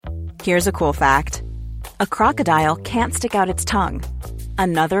Here's a cool fact. A crocodile can't stick out its tongue.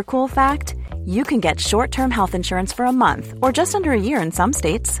 Another cool fact, you can get short-term health insurance for a month or just under a year in some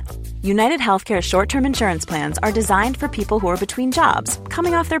states. United Healthcare short-term insurance plans are designed for people who are between jobs,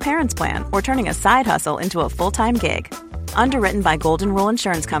 coming off their parents' plan, or turning a side hustle into a full-time gig. Underwritten by Golden Rule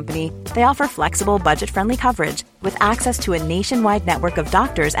Insurance Company, they offer flexible, budget-friendly coverage with access to a nationwide network of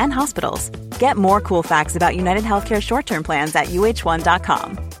doctors and hospitals. Get more cool facts about United Healthcare short-term plans at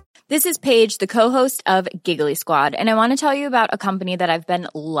uh1.com. This is Paige, the co-host of Giggly Squad, and I want to tell you about a company that I've been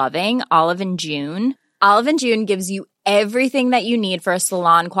loving, Olive & June. Olive & June gives you everything that you need for a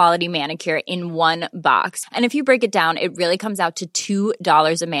salon-quality manicure in one box. And if you break it down, it really comes out to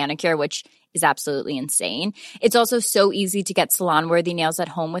 $2 a manicure, which is absolutely insane. It's also so easy to get salon-worthy nails at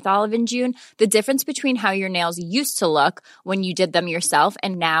home with Olive & June. The difference between how your nails used to look when you did them yourself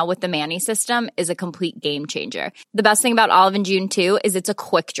and now with the Mani system is a complete game changer. The best thing about Olive & June, too, is it's a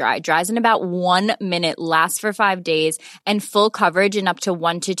quick dry. Dries in about 1 minute, lasts for 5 days, and full coverage in up to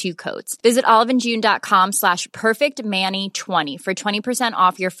 1 to 2 coats. Visit oliveandjune.com/perfectmani20 for 20%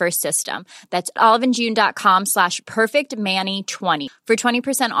 off your first system. That's oliveandjune.com/perfectmani20 for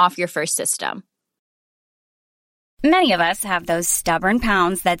 20% off your first system. Many of us have those stubborn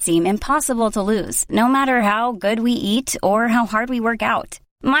pounds that seem impossible to lose, no matter how good we eat or how hard we work out.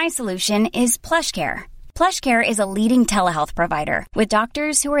 My solution is PlushCare. PlushCare is a leading telehealth provider with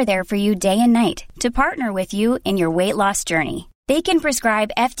doctors who are there for you day and night to partner with you in your weight loss journey. They can prescribe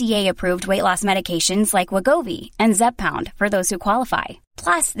FDA-approved weight loss medications like Wegovy and Zepbound for those who qualify.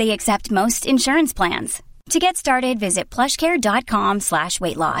 Plus, they accept most insurance plans. To get started, visit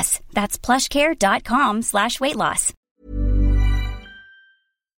plushcare.com/weightloss. That's plushcare.com/weightloss.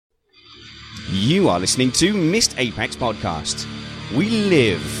 You are listening to Missed Apex Podcast. We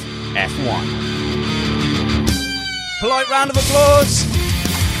live F1. Polite round of applause.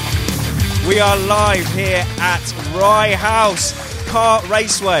 We are live here at Rye House Kart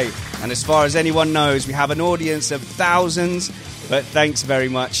Raceway. And as far as anyone knows, we have an audience of thousands. But thanks very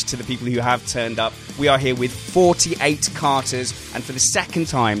much to the people who have turned up. We are here with 48 karters, and for the second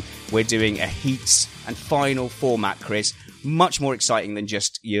time, we're doing a heats and final format, Chris. Much more exciting than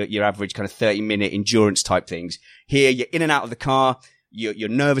just your average kind of 30-minute endurance type things. Here, you're in and out of the car, you're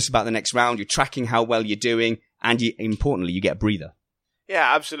nervous about the next round, you're tracking how well you're doing, and importantly, you get a breather.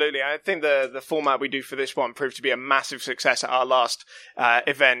 Yeah, absolutely. I think the format we do for this one proved to be a massive success at our last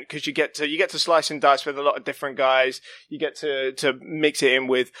event, because you get to slice and dice with a lot of different guys. You get to mix it in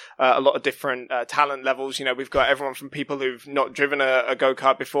with a lot of different talent levels. You know, we've got everyone from people who've not driven a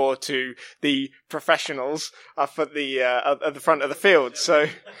go-kart before to the professionals up at the front of the field. So,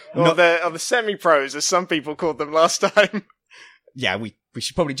 or the semi-pros, as some people called them last time. Yeah, we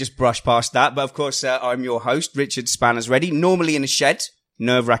should probably just brush past that. But of course, I'm your host, Richard Spanners Ready, normally in a shed.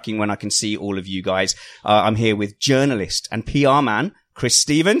 Nerve-wracking when I can see all of you guys. I'm here with journalist and PR man, Chris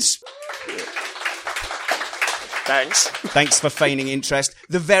Stevens. Thanks for feigning interest.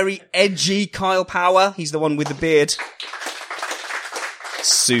 The very edgy Kyle Power. He's the one with the beard.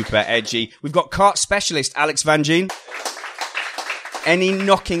 Super edgy. We've got kart specialist, Alex Van Gien. Any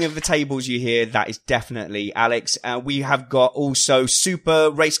knocking of the tables you hear, that is definitely Alex. We have got also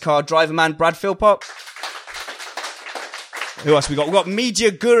super race car driver man, Brad Philpott. Who else we got? We've got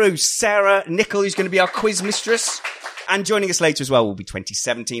media guru Sarah Nickel, who's going to be our quiz mistress. And joining us later as well will be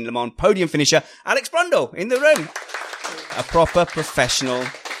 2017 Le Mans podium finisher Alex Brundle in the room. A proper professional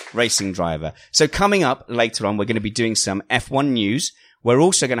racing driver. So coming up later on, we're going to be doing some F1 news. We're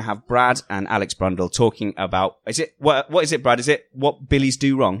also going to have Brad and Alex Brundle talking about, what is it, Brad? Is it what Billies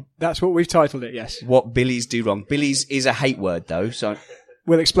do wrong? That's what we've titled it, yes. What Billies do wrong. Billies is a hate word though, so...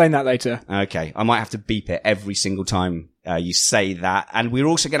 We'll explain that later. Okay. I might have to beep it every single time you say that. And we're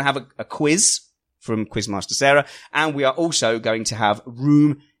also going to have a quiz from Quizmaster Sarah. And we are also going to have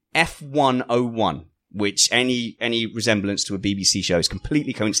Room F101, which any resemblance to a BBC show is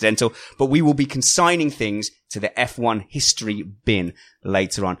completely coincidental. But we will be consigning things to the F1 history bin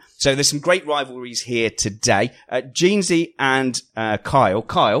later on. So there's some great rivalries here today. Jeansy and Kyle.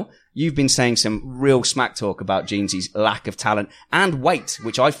 Kyle, you've been saying some real smack talk about Jeansy's lack of talent and weight,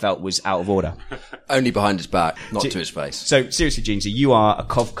 which I felt was out of order. Only behind his back, not to his face. So seriously, Jeansy, you are a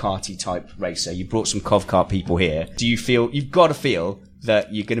Covkarty type racer. You brought some Covkart people here. Do you feel, you've got to feel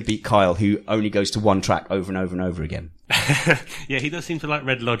that you're going to beat Kyle, who only goes to one track over and over and over again? Yeah, he does seem to like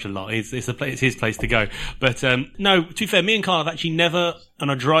Red Lodge a lot. It's his place to go. But no, to be fair, me and Kyle have actually never, on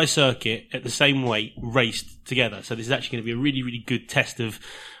a dry circuit at the same weight, raced together. So this is actually going to be a really, really good test of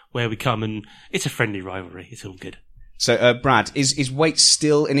where we come, and it's a friendly rivalry. It's all good. So, Brad, is weight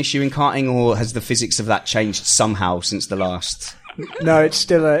still an issue in karting, or has the physics of that changed somehow since the last No, it's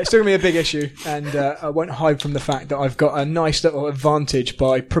still going to be a big issue, and I won't hide from the fact that I've got a nice little advantage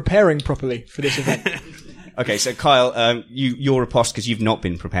by preparing properly for this event. Okay, so Kyle, you're a post because you've not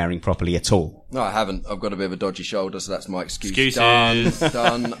been preparing properly at all. No, I haven't. I've got a bit of a dodgy shoulder, so that's my excuse. Excuses.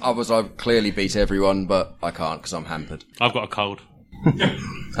 Done. Otherwise, I've clearly beat everyone, but I can't because I'm hampered. I've got a cold.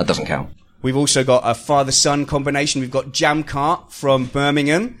 That doesn't count. We've also got a father-son combination. We've got Jam Cart from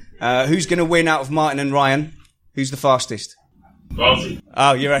Birmingham. Who's going to win out of Martin and Ryan? Who's the fastest? Martin.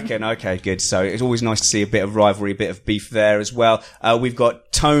 Oh, you reckon? Okay, good. So it's always nice to see a bit of rivalry, a bit of beef there as well. We've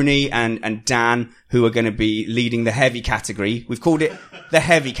got Tony and Dan who are going to be leading the heavy category. We've called it the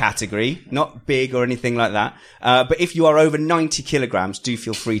heavy category, not big or anything like that. But if you are over 90 kilograms, do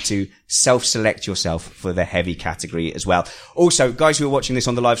feel free to self-select yourself for the heavy category as well. Also, guys who are watching this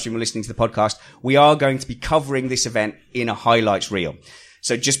on the live stream or listening to the podcast, we are going to be covering this event in a highlights reel.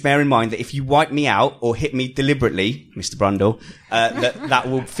 So just bear in mind that if you wipe me out or hit me deliberately, Mr. Brundle, that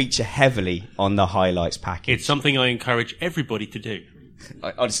will feature heavily on the highlights package. It's something I encourage everybody to do.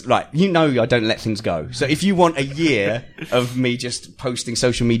 Right, you know I don't let things go. So if you want a year of me just posting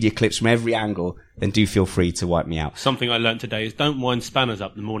social media clips from every angle, then do feel free to wipe me out. Something I learnt today is don't wind spanners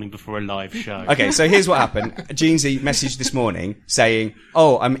up the morning before a live show. Okay, so here's what happened. Jeansy messaged this morning saying,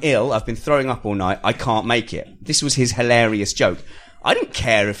 "Oh, I'm ill. I've been throwing up all night. I can't make it." This was his hilarious joke. I didn't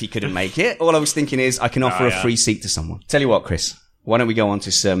care if he couldn't make it. All I was thinking is I can offer a free seat to someone. Tell you what, Chris, why don't we go on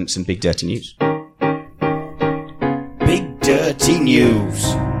to some big dirty news? Big dirty news.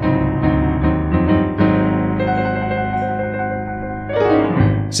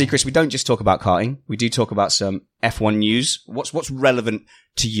 See, Chris, we don't just talk about karting. We do talk about some F1 news. What's relevant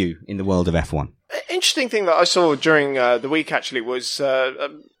to you in the world of F1? Interesting thing that I saw during the week actually was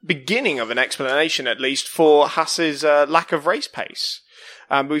a beginning of an explanation, at least, for Haas's lack of race pace.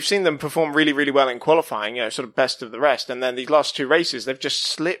 We've seen them perform really, really well in qualifying, sort of best of the rest. And then these last two races, they've just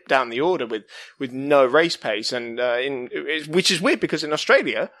slipped down the order with no race pace. And which is weird because in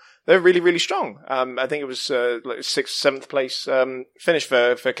Australia, they're really, really strong. I think it was like 6th, 7th place finish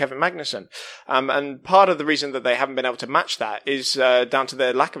for Kevin Magnussen. And part of the reason that they haven't been able to match that is down to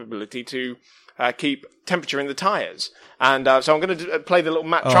their lack of ability to keep temperature in the tyres. And so I'm going to play the little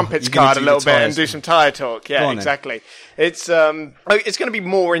Matt Trumpets card a little bit and do some tyre talk. Yeah, exactly. It's going to be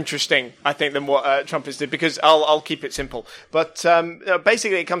more interesting, I think, than what Trumpets did, because I'll keep it simple. But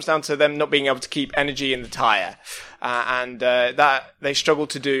basically, it comes down to them not being able to keep energy in the tyre. And that they struggle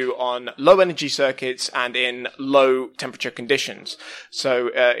to do on low energy circuits and in low temperature conditions. So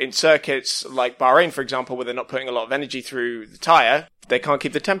in circuits like Bahrain, for example, where they're not putting a lot of energy through the tyre, they can't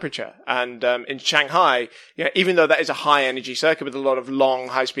keep the temperature. And in Shanghai, even though that is a high energy circuit with a lot of long,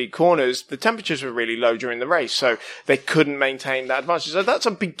 high speed corners, the temperatures were really low during the race, so they couldn't maintain that advantage. So that's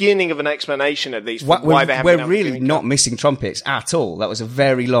a beginning of an explanation, at least, for why they haven't been able to really not missing Trumpets at all. That was a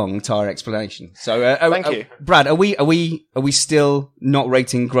very long tyre explanation. So thank you, Brad. Are we still not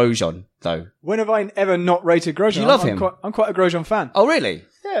rating Grosjean though? When have I ever not rated Grosjean? Do you love him? I'm quite a Grosjean fan. Oh, really?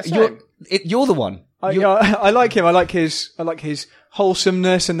 Yeah, same. You're the one. I like him. I like his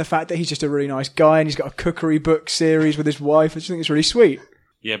wholesomeness and the fact that he's just a really nice guy and he's got a cookery book series with his wife. I just think it's really sweet.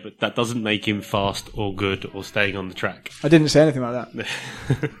 Yeah, but that doesn't make him fast or good or staying on the track. I didn't say anything like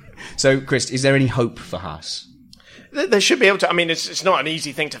that. So, Chris, is there any hope for Haas? They should be able to. I mean, it's not an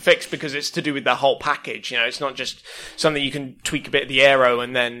easy thing to fix because it's to do with the whole package. It's not just something you can tweak a bit of the aero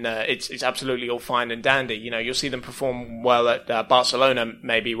and then it's absolutely all fine and dandy. You'll see them perform well at Barcelona,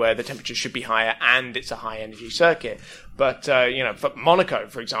 maybe, where the temperature should be higher and it's a high energy circuit. But for Monaco,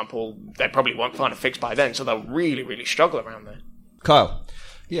 for example, they probably won't find a fix by then, so they'll really, really struggle around there. Kyle,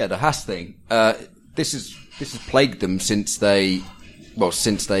 yeah, the Haas thing. This has plagued them since they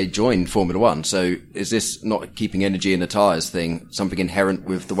joined Formula One. So is this not keeping energy in the tyres thing something inherent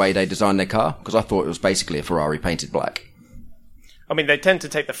with the way they design their car? Because I thought it was basically a Ferrari painted black. I mean, they tend to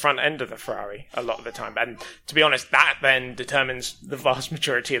take the front end of the Ferrari a lot of the time. And to be honest, that then determines the vast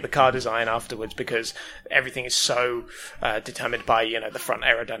majority of the car design afterwards, because everything is so determined by, the front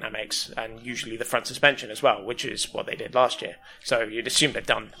aerodynamics and usually the front suspension as well, which is what they did last year. So you'd assume they've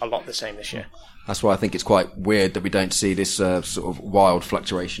done a lot the same this year. That's why I think it's quite weird that we don't see this sort of wild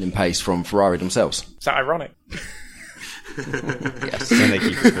fluctuation in pace from Ferrari themselves. Is that ironic? Yes. And they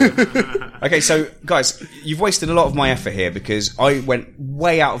keep it Okay, so guys, you've wasted a lot of my effort here because I went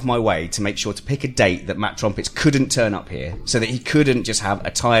way out of my way to make sure to pick a date that Matt Trumpets couldn't turn up here, so that he couldn't just have a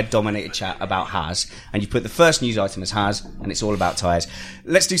tyre-dominated chat about Haas. And you put the first news item as Haas, and it's all about tyres.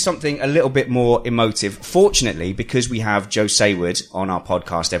 Let's do something a little bit more emotive. Fortunately, because we have Joe Sayward on our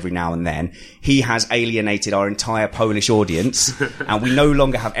podcast every now and then, he has alienated our entire Polish audience, and we no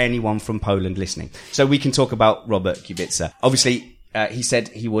longer have anyone from Poland listening. So we can talk about Robert Kubica. Obviously, he said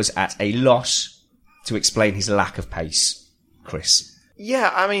he was at a loss to explain his lack of pace. Chris?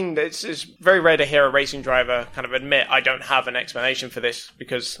 Yeah, I mean, it's very rare to hear a racing driver kind of admit, I don't have an explanation for this,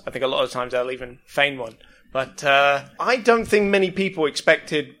 because I think a lot of times they'll even feign one. But I don't think many people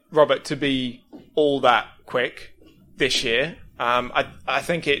expected Robert to be all that quick this year. I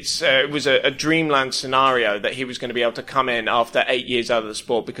think it was a dreamland scenario that he was going to be able to come in after 8 years out of the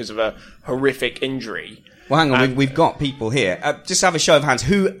sport because of a horrific injury. Well, hang on, we've got people here. Just have a show of hands.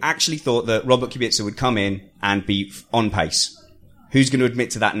 Who actually thought that Robert Kubica would come in and be on pace? Who's going to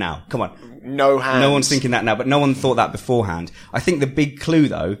admit to that now? Come on. No hands. No one's thinking that now, but no one thought that beforehand. I think the big clue,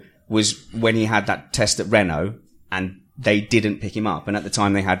 though, was when he had that test at Renault and they didn't pick him up. And at the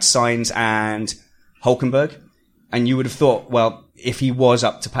time they had Sainz and Hülkenberg. And you would have thought, well, if he was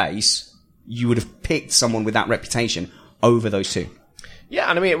up to pace, you would have picked someone with that reputation over those two. Yeah,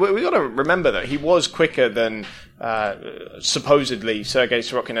 and I mean, we got to remember that he was quicker than supposedly Sergei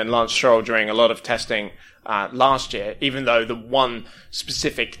Sorokin and Lance Stroll during a lot of testing last year, even though the one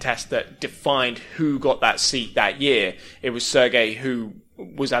specific test that defined who got that seat that year, it was Sergei who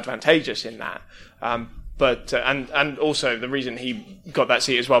was advantageous in that. But and also the reason he got that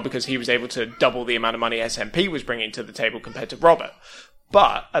seat as well, because he was able to double the amount of money SMP was bringing to the table compared to Robert.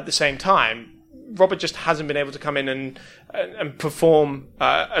 But at the same time, Robert just hasn't been able to come in and perform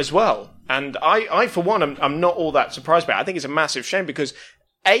as well. And I for one, I'm not all that surprised by it. I think it's a massive shame because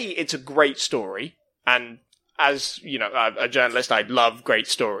it's a great story, and as you know, a journalist, I love great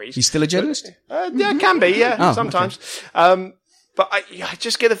stories. You still a journalist? Yeah, can be. Yeah, sometimes. Okay. But I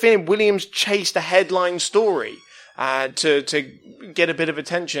just get the feeling Williams chased a headline story to get a bit of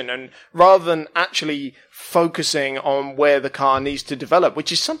attention, and rather than actually focusing on where the car needs to develop,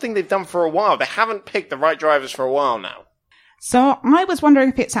 which is something they've done for a while. They haven't picked the right drivers for a while now. So I was wondering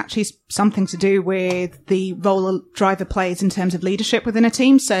if it's actually something to do with the role a driver plays in terms of leadership within a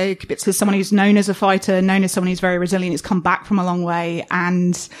team. So Kubica is someone who's known as a fighter, known as someone who's very resilient, has come back from a long way,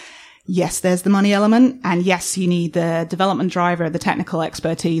 and yes, there's the money element. And yes, you need the development driver, the technical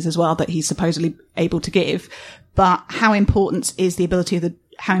expertise as well that he's supposedly able to give. But how important is the ability of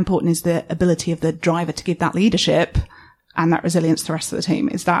the driver to give that leadership and that resilience to the rest of the team?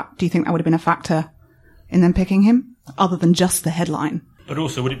 Do you think that would have been a factor in them picking him, other than just the headline? But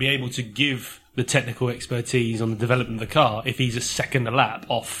also, would it be able to give the technical expertise on the development of the car if he's a second a lap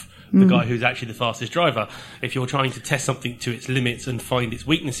off the guy who's actually the fastest driver? If you're trying to test something to its limits and find its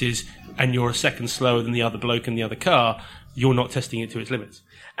weaknesses, and you're a second slower than the other bloke in the other car, you're not testing it to its limits.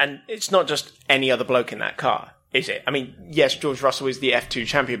 And it's not just any other bloke in that car, is it? I mean, yes, George Russell is the F2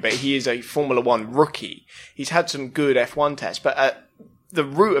 champion, but he is a Formula One rookie. He's had some good F1 tests, but at the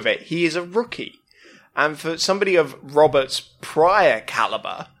root of it, he is a rookie. And for somebody of Robert's prior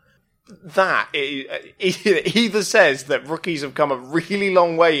caliber, that either says that rookies have come a really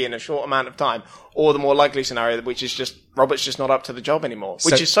long way in a short amount of time, or the more likely scenario, which is just Robert's just not up to the job anymore,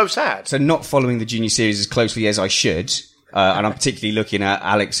 which is so sad. So not following the junior series as closely as I should, and I'm particularly looking at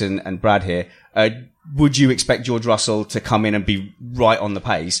Alex and Brad here, would you expect George Russell to come in and be right on the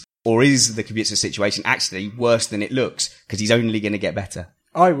pace? Or is the Kubica situation actually worse than it looks because he's only going to get better?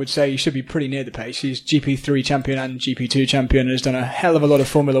 I would say he should be pretty near the pace. He's GP3 champion and GP2 champion and has done a hell of a lot of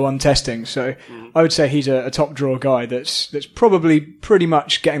Formula One testing. So I would say he's a top draw guy that's probably pretty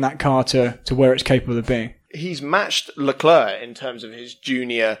much getting that car to where it's capable of being. He's matched Leclerc in terms of his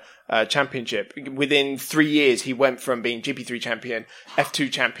junior championship. Within 3 years, he went from being GP3 champion,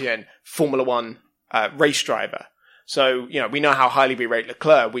 F2 champion, Formula One race driver. So, you know, we know how highly we rate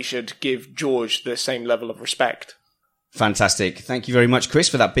Leclerc. We should give George the same level of respect. Fantastic. Thank you very much, Chris,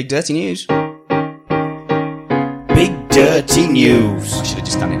 for that big dirty news. Big dirty news. I should have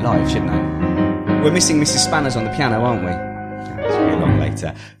just done it live, shouldn't I? We're missing Mrs. Spanners on the piano, aren't we? It's going to be long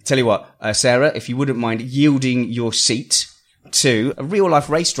later. Tell you what, Sarah, if you wouldn't mind yielding your seat to a real-life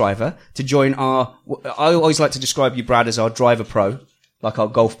race driver to join our... I always like to describe you, Brad, as our driver pro, like our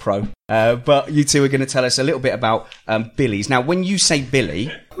golf pro. But you two are going to tell us a little bit about Billies. Now, when you say Billy...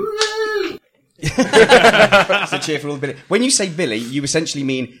 It's a cheerful little Billy. When you say Billy, you essentially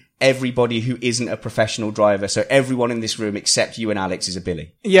mean everybody who isn't a professional driver. So everyone in this room except you and Alex is a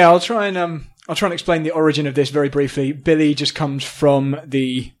Billy. Yeah, I'll try and explain the origin of this very briefly. Billy just comes from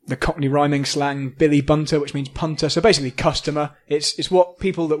the the Cockney rhyming slang, Billy Bunter, which means punter. So basically customer. It's what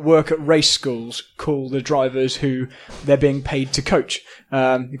people that work at race schools call the drivers who they're being paid to coach.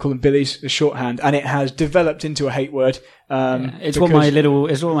 You call them Billies, the shorthand, and it has developed into a hate word. It's what my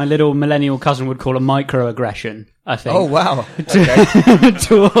little millennial cousin would call a microaggression, I think. Oh, wow. Okay.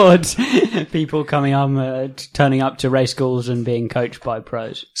 Towards people turning up to race schools and being coached by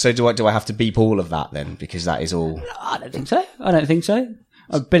pros. So do I have to beep all of that then? Because that is all... I don't think so.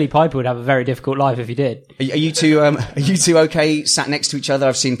 Billy Piper would have a very difficult life if he did. Are you two okay sat next to each other?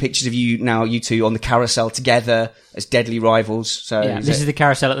 I've seen pictures of you two on the carousel together as deadly rivals. So this is the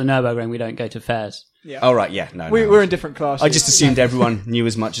carousel at the Nürburgring. We don't go to fairs. Yeah. Oh, right, yeah. No, we're in different classes. I just assumed everyone knew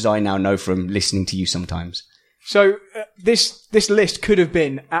as much as I now know from listening to you sometimes. So this list could have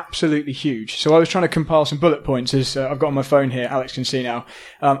been absolutely huge. So I was trying to compile some bullet points, as I've got on my phone here, Alex can see now,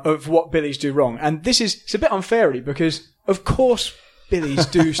 of what Billies do wrong. And it's a bit unfair, really, because, of course, Billies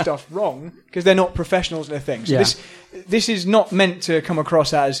do stuff wrong because they're not professionals in their things. So this is not meant to come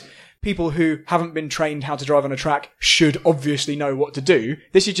across as people who haven't been trained how to drive on a track should obviously know what to do.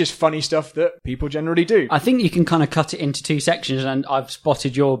 This is just funny stuff that people generally do. I think you can kind of cut it into two sections, and I've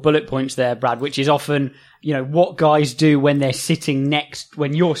spotted your bullet points there, Brad, which is often, what guys do when you're sitting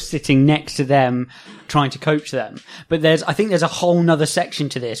next to them trying to coach them. But I think there's a whole nother section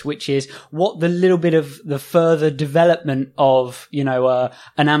to this, which is what the little bit of the further development of, an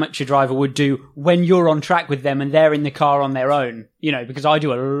amateur driver would do when you're on track with them and they're in the car on their own, because I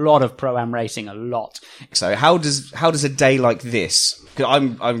do a lot of Pro-Am racing, a lot. So how does a day like this, because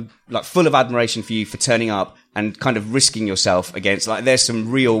I'm like full of admiration for you for turning up and kind of risking yourself against, like, there's some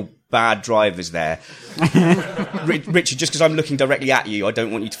real bad drivers there. Richard, just because I'm looking directly at you, I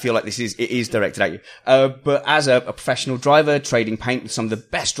don't want you to feel like it is directed at you. But as a professional driver, trading paint with some of the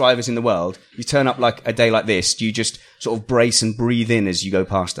best drivers in the world, you turn up like a day like this, do you just sort of brace and breathe in as you go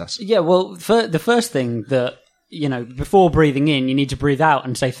past us? Yeah, well, the first thing that, before breathing in, you need to breathe out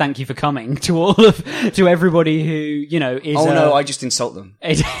and say thank you for coming to everybody who, is... Oh, no, I just insult them.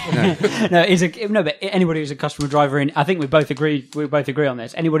 But anybody who's a customer driver I think we both agree on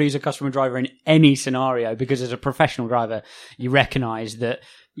this. Anybody who's a customer driver in any scenario, because as a professional driver, you recognise that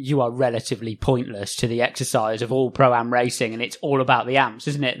you are relatively pointless to the exercise of all Pro-Am racing, and it's all about the amps,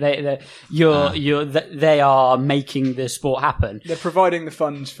 isn't it? They are making the sport happen. They're providing the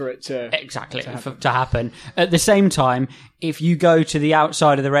funds for it to happen. At the same time, if you go to the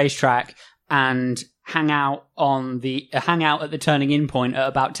outside of the racetrack and hang out at the turning in point at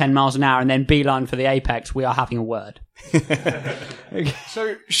about 10 miles an hour and then beeline for the apex, we are having a word.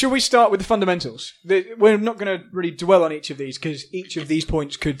 So, should we start with the fundamentals? We're not going to really dwell on each of these because each of these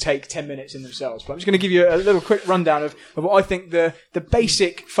points could take 10 minutes in themselves. But I'm just going to give you a little quick rundown of what I think the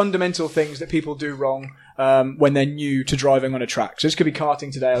basic fundamental things that people do wrong when they're new to driving on a track. So this could be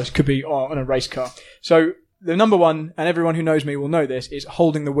karting today, or this could be on a race car. So the number one, and everyone who knows me will know this, is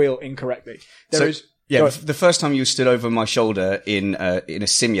holding the wheel incorrectly. The first time you stood over my shoulder in a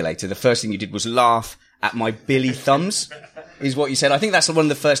simulator, the first thing you did was laugh at my Billy thumbs, is what you said. I think that's one of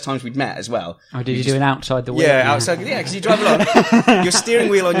the first times we'd met as well. Oh, did you do an outside the wheel? Yeah, outside. Yeah, because you drive along. Your steering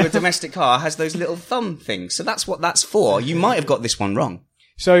wheel on your domestic car has those little thumb things. So that's what that's for. You might have got this one wrong.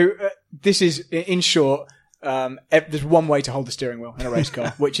 So this is, in short, there's one way to hold the steering wheel in a race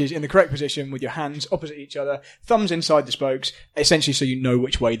car, which is in the correct position with your hands opposite each other, thumbs inside the spokes, essentially so you know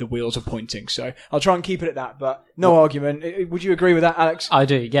which way the wheels are pointing. So I'll try and keep it at that, but no argument. Would you agree with that, Alex? I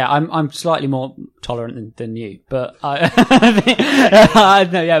do, yeah. I'm slightly more tolerant than you, but I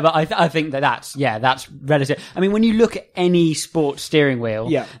think that's relative. I mean, when you look at any sports steering wheel,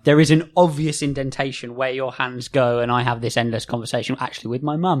 there is an obvious indentation where your hands go, and I have this endless conversation actually with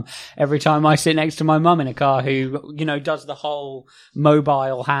my mum every time I sit next to my mum in a car who, does the whole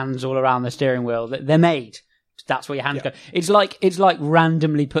mobile hands all around the steering wheel. They're made. That's where your hands go. It's like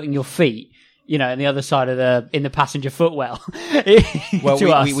randomly putting your feet, in the other side in the passenger footwell. Well,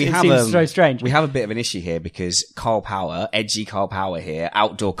 we it have seems so strange. We have a bit of an issue here because Carl Power, edgy Carl Power here,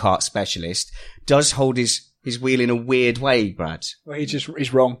 outdoor kart specialist, does hold his wheel in a weird way, Brad. Well,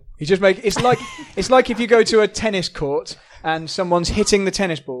 he's wrong. It's like if you go to a tennis court and someone's hitting the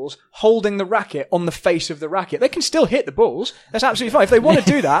tennis balls, holding the racket on the face of the racket. They can still hit the balls. That's absolutely fine. If they want to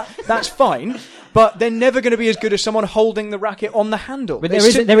do that, that's fine. But they're never going to be as good as someone holding the racket on the handle. But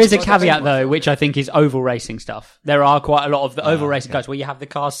there is a caveat, though, which I think is oval racing stuff. There are quite a lot of the oval racing guys where you have the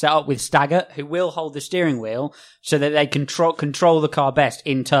cars set up with stagger, who will hold the steering wheel so that they control the car best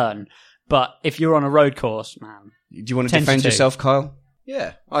in turn. But if you're on a road course, man... Do you want to defend yourself, Kyle?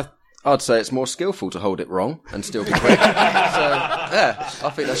 Yeah, I I'd say it's more skillful to hold it wrong and still be quick.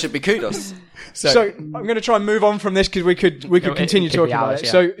 I think that should be kudos. So I'm going to try and move on from this because we could continue talking about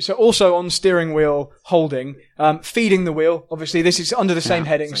it. Yeah. So also on steering wheel holding, feeding the wheel. Obviously, this is under the same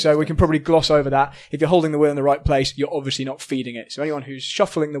heading, so we can probably gloss over that. If you're holding the wheel in the right place, you're obviously not feeding it. So anyone who's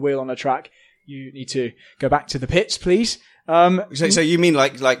shuffling the wheel on a track, you need to go back to the pits, please. So you mean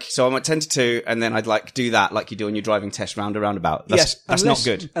so I'm at 10 to 2 and then I'd do that like you do when you're driving test round a roundabout. That's not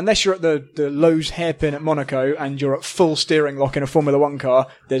good. Unless you're at the Lowe's hairpin at Monaco and you're at full steering lock in a Formula 1 car,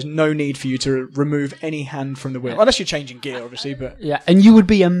 there's no need for you to remove any hand from the wheel. Unless you're changing gear, obviously, but... Yeah, and you would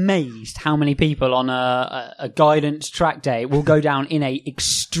be amazed how many people on a guidance track day will go down in a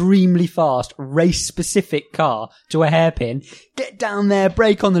extremely fast, race-specific car to a hairpin, get down there,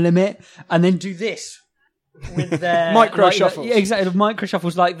 brake on the limit, and then do this. With their micro shuffles. Yeah, exactly. Micro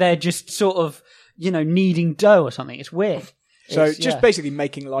shuffles, like they're just sort of, kneading dough or something. It's weird. So basically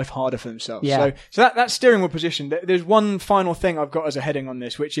making life harder for themselves. Yeah. So that steering wheel position, there's one final thing I've got as a heading on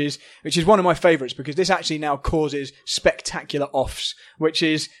this, which is one of my favourites because this actually now causes spectacular offs, which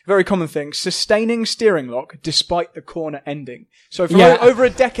is a very common thing, sustaining steering lock despite the corner ending. So for over a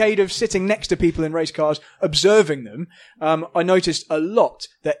decade of sitting next to people in race cars, observing them, I noticed a lot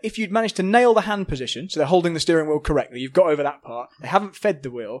that if you'd managed to nail the hand position, so they're holding the steering wheel correctly, you've got over that part, they haven't fed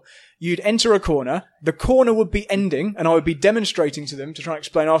the wheel, you'd enter a corner, the corner would be ending, and I would be demonstrating to them to try and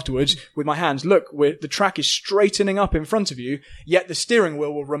explain afterwards with my hands, look, the track is straightening up in front of you, yet the steering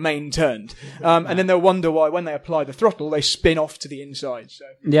wheel will remain turned. And then they'll wonder why when they apply the throttle, they spin off to the inside. So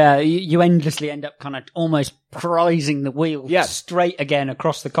yeah, you endlessly end up kind of almost prizing the wheel straight again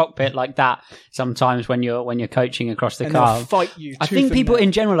across the cockpit like that sometimes when you're coaching across the car. They'll fight you. I think people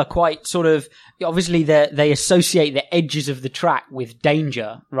in general are quite sort of, obviously they associate the edges of the track with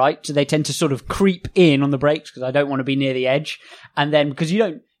danger, right? So they tend to sort of creep in on the brakes because I don't want to be near the edge. And then because you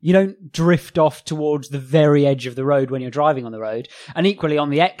don't drift off towards the very edge of the road when you're driving on the road. And equally on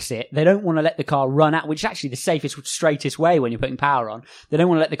the exit, they don't want to let the car run out, which is actually the safest, straightest way when you're putting power on. They don't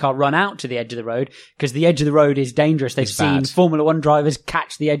want to let the car run out to the edge of the road because the edge of the road is dangerous. They've seen Formula 1 drivers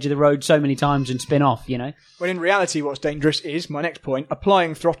catch the edge of the road so many times and spin off, When in reality, what's dangerous is, my next point,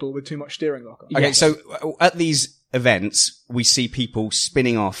 applying throttle with too much steering lock on. Okay, so at these events, we see people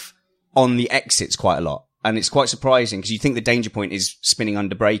spinning off on the exits quite a lot. And it's quite surprising because you think the danger point is spinning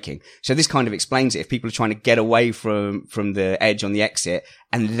under braking. So this kind of explains it. If people are trying to get away from the edge on the exit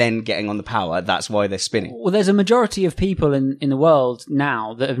and then getting on the power, that's why they're spinning. Well, there's a majority of people in the world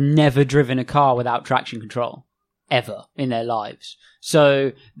now that have never driven a car without traction control ever in their lives.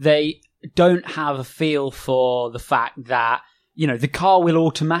 So they don't have a feel for the fact that the car will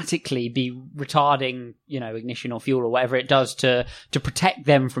automatically be retarding, ignition or fuel or whatever it does to protect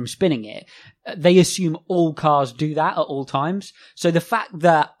them from spinning it. They assume all cars do that at all times. So the fact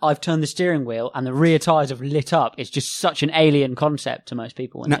that I've turned the steering wheel and the rear tyres have lit up is just such an alien concept to most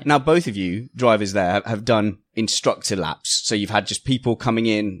people. Now, both of you drivers there have done instructor laps. So you've had just people coming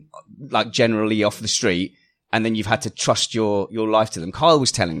in, like generally off the street, and then you've had to trust your life to them. Kyle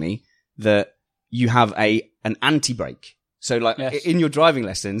was telling me that you have an anti-brake. So in your driving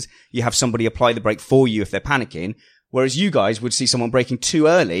lessons, you have somebody apply the brake for you if they're panicking, whereas you guys would see someone braking too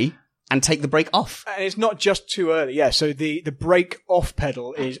early and take the brake off. And it's not just too early, so the brake off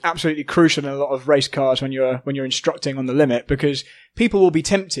pedal is absolutely crucial in a lot of race cars when you're instructing on the limit, because people will be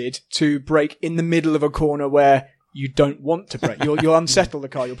tempted to brake in the middle of a corner where you don't want to brake. You'll unsettle the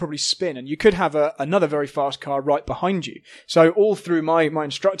car. You'll probably spin, and you could have another very fast car right behind you. So all through my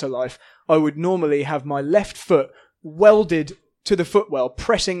instructor life, I would normally have my left foot welded to the footwell,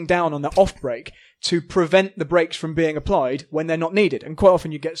 pressing down on the off brake to prevent the brakes from being applied when they're not needed. And quite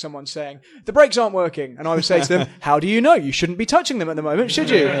often you get someone saying, the brakes aren't working. And I would say to them, how do you know? You shouldn't be touching them at the moment,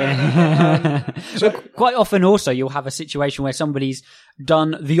 should you? So quite often also you'll have a situation where somebody's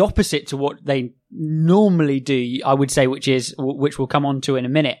done the opposite to what they normally do, I would say, which we'll come on to in a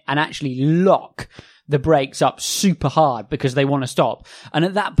minute, and actually lock the brakes up super hard because they want to stop. And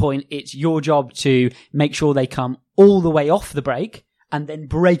at that point, it's your job to make sure they come all the way off the brake and then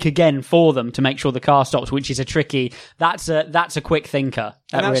brake again for them to make sure the car stops, which is that's a quick thinker.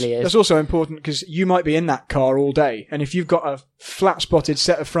 That really is. That's also important because you might be in that car all day, and if you've got a flat-spotted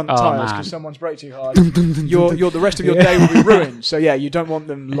set of front tyres because someone's braked too hard, the rest of your day will be ruined. So you don't want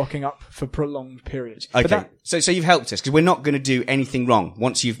them locking up for prolonged periods. Okay, so you've helped us because we're not going to do anything wrong.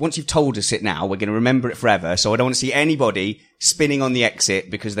 Once you've told us it now, we're going to remember it forever. So I don't want to see anybody spinning on the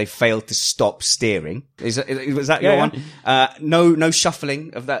exit because they failed to stop steering. Was that your one? No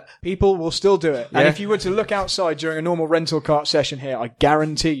shuffling of that. People will still do it. And if you were to look outside during a normal rental car session here, I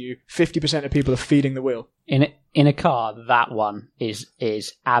guarantee you 50% of people are feeding the wheel. In a car, that one is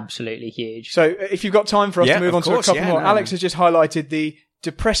absolutely huge. So if you've got time for us to move on to a couple more, Alex has just highlighted the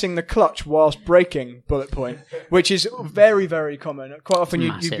depressing the clutch whilst braking bullet point, which is very, very common. Quite often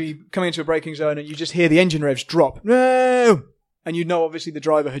you'd be coming into a braking zone and you just hear the engine revs drop. No! And you know, obviously, the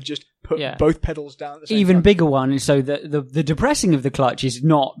driver had just put both pedals down at the same time. Even bigger one, so the depressing of the clutch is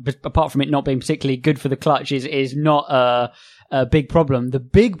not, apart from it not being particularly good for the clutch, is not a big problem. The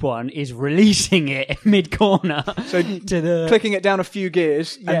big one is releasing it mid-corner. So clicking it down a few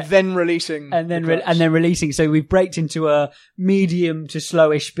gears and then releasing and then releasing. So we've braked into a medium to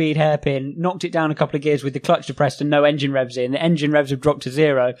slowish speed hairpin, knocked it down a couple of gears with the clutch depressed and no engine revs in. The engine revs have dropped to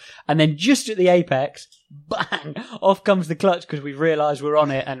 0, and then just at the apex, bang, off comes the clutch because we've realised we're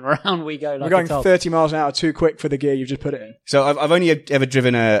on it, and round we go. Like we're going 30 miles an hour too quick for the gear you've just put it in. So I've only ever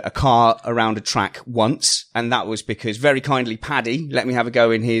driven a car around a track once, and that was because very kindly Paddy let me have a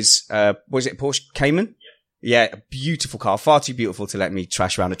go in his, was it Porsche Cayman? Yeah, a beautiful car, far too beautiful to let me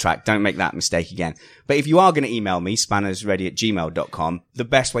trash around a track. Don't make that mistake again. But if you are going to email me, spannersready@gmail.com, the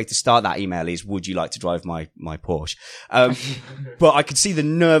best way to start that email is, would you like to drive my Porsche? But I could see the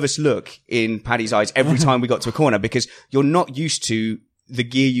nervous look in Paddy's eyes every time we got to a corner, because you're not used to the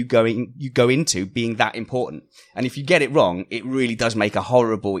gear you go into being that important. And if you get it wrong, it really does make a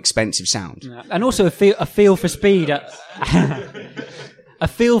horrible, expensive sound. Yeah. And also a feel for speed. A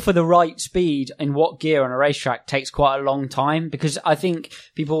feel for the right speed in what gear on a racetrack takes quite a long time, because I think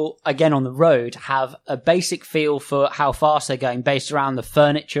people, again, on the road have a basic feel for how fast they're going based around the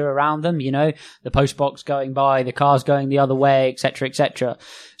furniture around them, you know, the post box going by, the cars going the other way, etc., etc.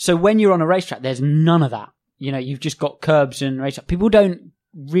 So when you're on a racetrack, there's none of that. You know, you've just got curbs and racetrack. People don't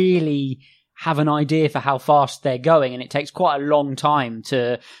really have an idea for how fast they're going, and it takes quite a long time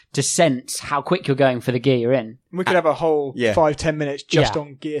to sense how quick you're going for the gear you're in. We could have a whole 5-10 minutes just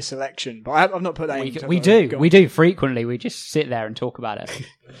on gear selection, but I've not put that in. We do frequently. We just sit there and talk about it.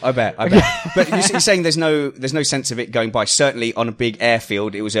 I bet. But you're saying there's no sense of it going by. Certainly on a big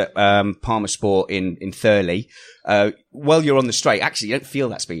airfield, it was at Palmer Sport in Thurley. While you're on the straight, actually you don't feel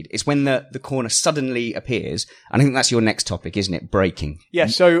that speed. It's when the corner suddenly appears. And I think that's your next topic, isn't it? Braking. Yeah.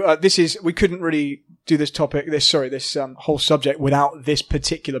 So we couldn't really do this whole subject without this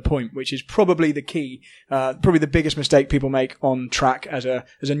particular point, which is probably the key, probably the biggest mistake people make on track as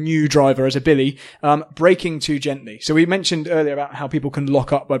a new driver, as a Billy, braking too gently. So we mentioned earlier about how people can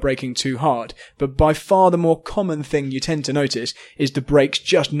lock up by braking too hard, but by far the more common thing you tend to notice is the brakes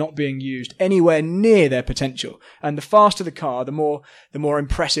just not being used anywhere near their potential. And the faster the car, the more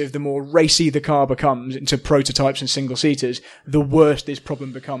impressive, the more racy the car becomes into prototypes and single seaters, the worse this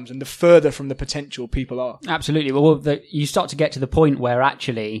problem becomes, and the further from the potential people are. Absolutely. Well, you start to get to the point where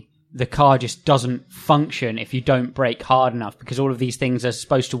actually the car just doesn't function if you don't brake hard enough, because all of these things are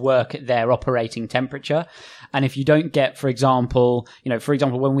supposed to work at their operating temperature. And if you don't get, for example,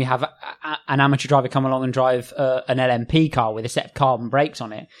 when we have an amateur driver come along and drive an LMP car with a set of carbon brakes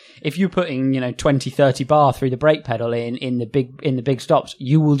on it, if you're putting 20-30 bar through the brake pedal in the big stops,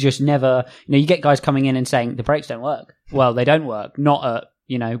 you will just never, you get guys coming in and saying the brakes don't work. Well, they don't work, not at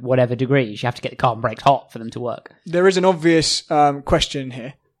whatever degrees. You have to get the carbon brakes hot for them to work. There is an obvious question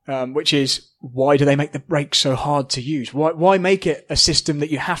here, which is, why do they make the brakes so hard to use? Why make it a system that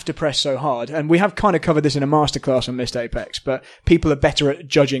you have to press so hard? And we have kind of covered this in a masterclass on Missed Apex, but people are better at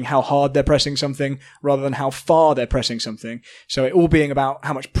judging how hard they're pressing something rather than how far they're pressing something. So it all being about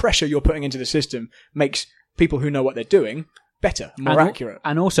how much pressure you're putting into the system makes people who know what they're doing better, more accurate.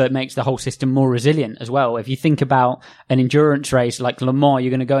 And also it makes the whole system more resilient as well. If you think about an endurance race like Le Mans, you're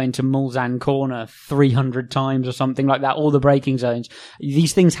going to go into Mulsanne corner 300 times or something like that, all the braking zones.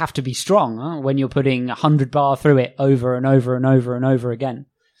 These things have to be strong when you're putting 100 bar through it over and over and over and over again.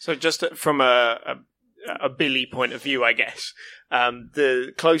 So just from a Billy point of view, I guess,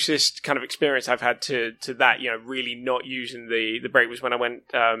 the closest kind of experience I've had to that, really not using the brake was when I went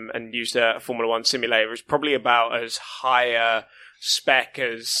and used a Formula One simulator. It was probably about as high a spec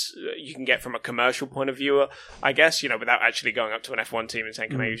as you can get from a commercial point of view, I guess, without actually going up to an F1 team and saying,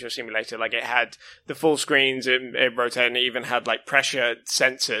 can I use your simulator? Like, it had the full screens, it rotated, and it even had like pressure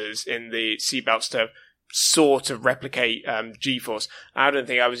sensors in the seatbelts to sort of replicate G-force. I don't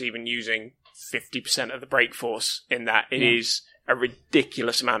think I was even using 50% of the brake force in that. It is a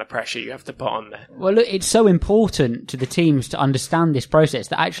ridiculous amount of pressure you have to put on there. Well, look, it's so important to the teams to understand this process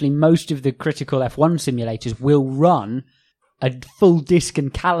that actually most of the critical F1 simulators will run a full disc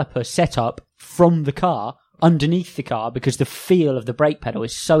and caliper setup from the car underneath the car, because the feel of the brake pedal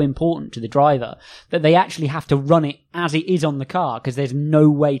is so important to the driver that they actually have to run it as it is on the car, because there's no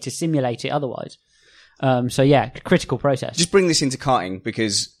way to simulate it otherwise. So yeah, critical process. Just bring this into karting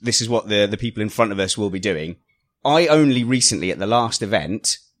because this is what the people in front of us will be doing. I only recently at the last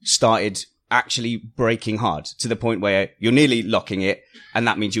event started actually braking hard to the point where you're nearly locking it and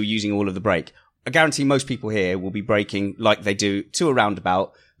that means you're using all of the brake. I guarantee most people here will be braking like they do to a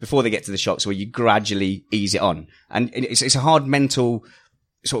roundabout before they get to the shocks where you gradually ease it on. And it's a hard mental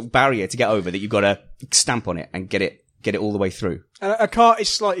sort of barrier to get over that you've got to stamp on it and get it all the way through. A kart is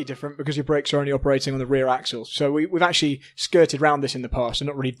slightly different because your brakes are only operating on the rear axle. So we've actually skirted around this in the past and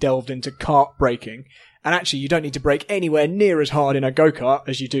not really delved into kart braking. And actually, you don't need to brake anywhere near as hard in a go-kart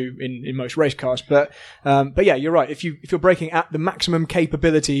as you do in most race cars. But yeah, you're right. If you're braking at the maximum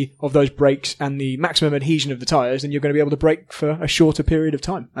capability of those brakes and the maximum adhesion of the tyres, then you're going to be able to brake for a shorter period of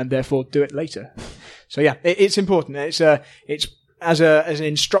time and therefore do it later. So yeah, it's important. It's as an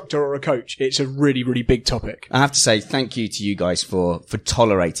instructor or a coach, it's a really, really big topic. I have to say thank you to you guys for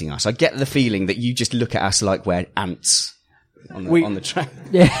tolerating us. I get the feeling that you just look at us like we're ants on the track.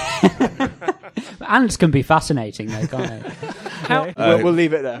 Yeah. Ants can be fascinating though, can't they? We'll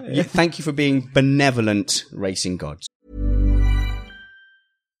leave it there. Thank you for being benevolent racing gods.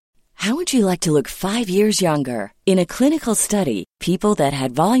 How would you like to look 5 years younger? In a clinical study, people that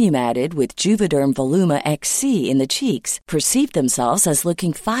had volume added with Juvederm Voluma XC in the cheeks perceived themselves as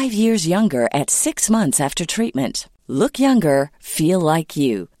looking 5 years younger at 6 months after treatment. Look younger, feel like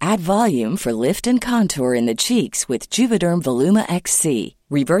you. Add volume for lift and contour in the cheeks with Juvederm Voluma XC.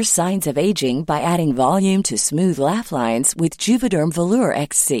 Reverse signs of aging by adding volume to smooth laugh lines with Juvederm Volure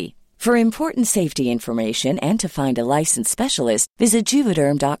XC. For important safety information and to find a licensed specialist, visit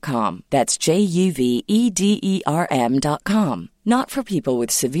Juvederm.com. That's JUVEDERM.com. Not for people with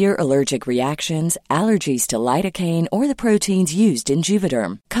severe allergic reactions, allergies to lidocaine, or the proteins used in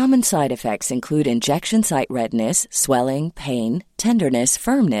Juvederm. Common side effects include injection site redness, swelling, pain, tenderness,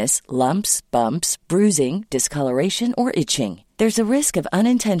 firmness, lumps, bumps, bruising, discoloration, or itching. There's a risk of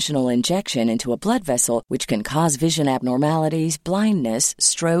unintentional injection into a blood vessel, which can cause vision abnormalities, blindness,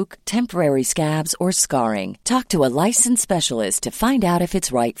 stroke, temporary scabs, or scarring. Talk to a licensed specialist to find out if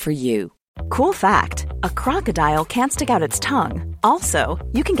it's right for you. Cool fact, a crocodile can't stick out its tongue. Also,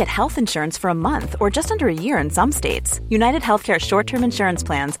 you can get health insurance for a month or just under a year in some states. United Healthcare short-term insurance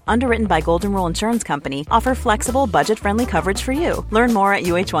plans, underwritten by Golden Rule Insurance Company, offer flexible, budget-friendly coverage for you. Learn more at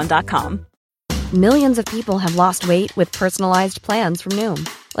UH1.com. Millions of people have lost weight with personalized plans from Noom.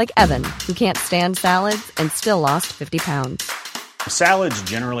 Like Evan, who can't stand salads and still lost 50 pounds. Salads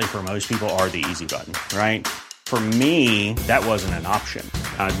generally for most people are the easy button, right? For me, that wasn't an option.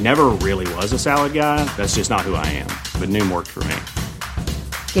 I never really was a salad guy. That's just not who I am. But Noom worked for me.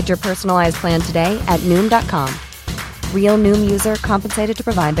 Get your personalized plan today at Noom.com. Real Noom user compensated to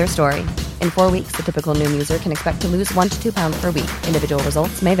provide their story. In 4 weeks, the typical Noom user can expect to lose 1 to 2 pounds per week. Individual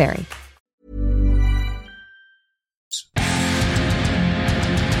results may vary.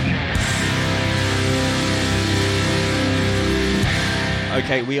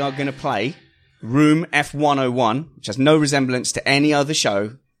 Okay, we are going to play Room F101, which has no resemblance to any other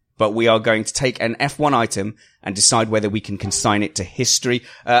show, but we are going to take an F1 item and decide whether we can consign it to history.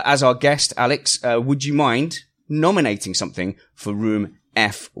 As our guest, Alex, would you mind nominating something for Room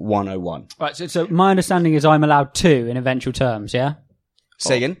F101? Right, so my understanding is I'm allowed 2 in eventual terms, yeah?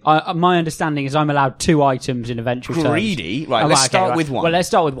 Say again? My understanding is I'm allowed 2 items in eventual terms. Greedy? Right, let's start with one. Well, let's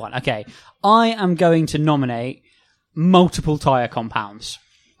start with one. Okay. I am going to nominate multiple tyre compounds.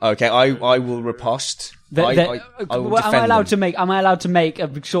 Okay, I will riposte. I will defend am I allowed to make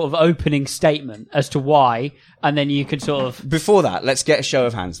a sort of opening statement as to why, and then you can sort of... Before that, let's get a show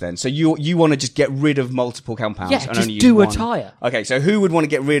of hands then. So you want to just get rid of multiple compounds? Yeah, and just only do use a tyre. Okay, so who would want to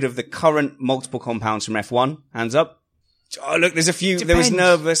get rid of the current multiple compounds from F1? Hands up. Oh, look, there's a few. Depends. There was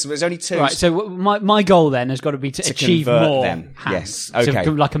nervous. There's only 2. Right, so my goal then has got to be to achieve more them. hands. Yes, okay.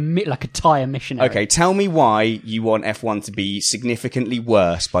 So like a tyre missionary. Okay, tell me why you want F1 to be significantly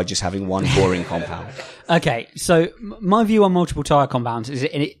worse by just having one boring compound. Okay, so my view on multiple tyre compounds is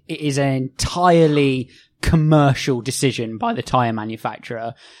it is an entirely commercial decision by the tyre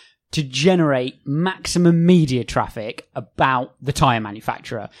manufacturer to generate maximum media traffic about the tyre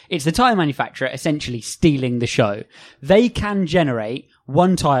manufacturer. It's the tyre manufacturer essentially stealing the show. They can generate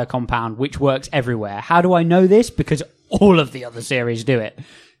one tyre compound which works everywhere. How do I know this? Because all of the other series do it.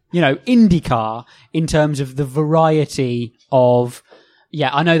 You know, IndyCar, in terms of the variety of...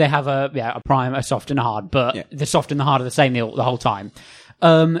 Yeah, I know they have a prime, a soft and a hard, but the soft and the hard are the same the whole time.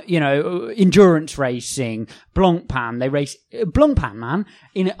 You know, endurance racing, Blancpain, they race, Blancpain, man,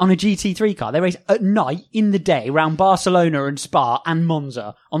 on a GT3 car. They race at night, in the day, around Barcelona and Spa and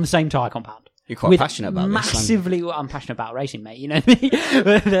Monza on the same tyre compound. You're quite passionate about massively, well, I'm passionate about racing, mate. You know me.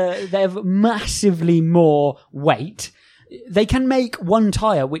 But, they have massively more weight. They can make one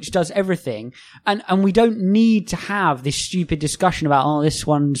tyre which does everything, and we don't need to have this stupid discussion about, oh, this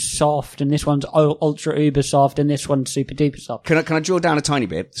one's soft and this one's ultra uber soft and this one's super duper soft. Can I draw down a tiny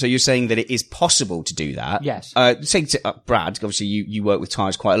bit? So you're saying that it is possible to do that? Yes. Say to Brad, obviously you work with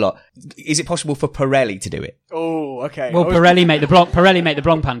tyres quite a lot. Is it possible for Pirelli to do it? Oh, okay. Well, Pirelli made the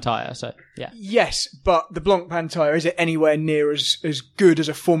Blancpain tyre, so yeah. Yes, but the Blancpain tyre, is it anywhere near as good as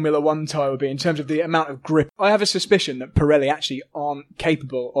a Formula 1 tyre would be in terms of the amount of grip? I have a suspicion that Pirelli actually aren't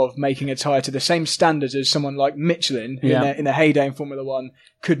capable of making a tyre to the same standards as someone like Michelin, who in their heyday in Formula 1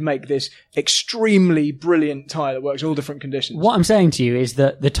 could make this extremely brilliant tyre that works all different conditions. What I'm saying to you is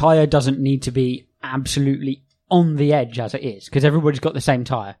that the tyre doesn't need to be absolutely on the edge as it is, because everybody's got the same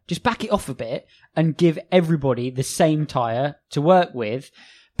tyre. Just back it off a bit and give everybody the same tyre to work with,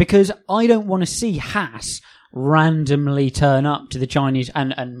 because I don't want to see Haas randomly turn up to the Chinese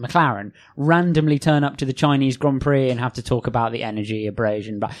and McLaren randomly turn up to the Chinese Grand Prix and have to talk about the energy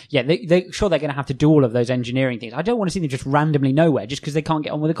abrasion. But yeah, they're going to have to do all of those engineering things. I don't want to see them just randomly nowhere just because they can't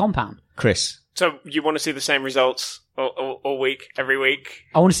get on with a compound. Chris. So you want to see the same results all week, every week?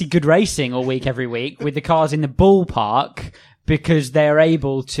 I want to see good racing all week, every week with the cars in the ballpark, because they're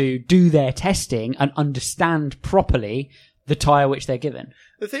able to do their testing and understand properly the tyre which they're given.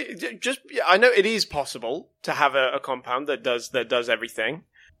 The thing, I know it is possible to have a compound that does everything,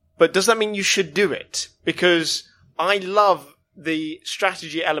 but does that mean you should do it? Because I love the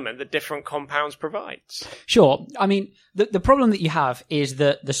strategy element that different compounds provides. Sure. I mean, the problem that you have is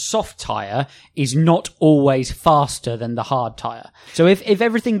that the soft tyre is not always faster than the hard tyre. So if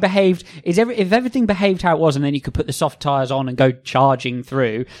everything behaved, if everything behaved how it was, and then you could put the soft tyres on and go charging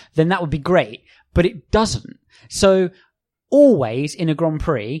through, then that would be great. But it doesn't. So always in a Grand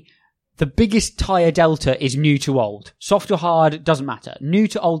Prix, the biggest tyre delta is new to old. Soft or hard, doesn't matter. New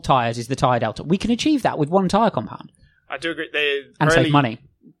to old tyres is the tyre delta. We can achieve that with one tyre compound. I do agree. And save money.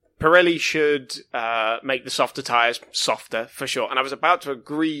 Pirelli should make the softer tyres softer, for sure. And I was about to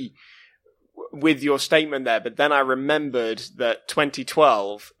agree with your statement there, but then I remembered that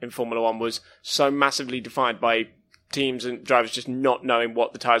 2012 in Formula 1 was so massively defined by teams and drivers just not knowing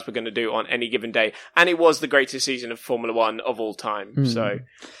what the tyres were going to do on any given day. And it was the greatest season of Formula 1 of all time. So,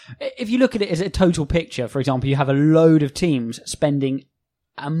 if you look at it as a total picture, for example, you have a load of teams spending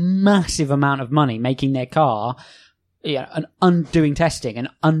a massive amount of money making their car, and undoing testing and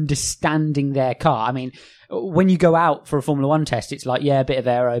understanding their car. I mean, when you go out for a Formula 1 test, it's like, a bit of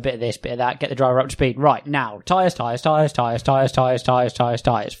aero, a bit of this, bit of that, get the driver up to speed. Right, now, tyres for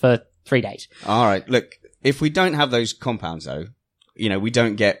 3 days. All right, look, if we don't have those compounds, though, we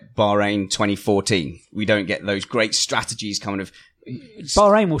don't get Bahrain 2014. We don't get those great strategies kind of...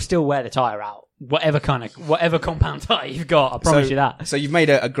 Bahrain will still wear the tyre out. Whatever compound tyre you've got, I promise you that. So you've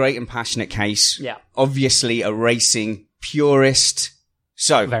made a great and passionate case. Yeah. Obviously a racing purist.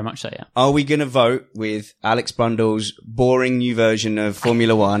 So. Very much so, yeah. Are we going to vote with Alex Brundle's boring new version of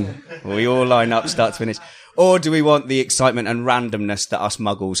Formula 1? Where we all line up, start to finish? Or do we want the excitement and randomness that us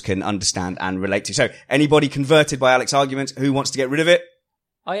muggles can understand and relate to? So anybody converted by Alex's arguments, who wants to get rid of it?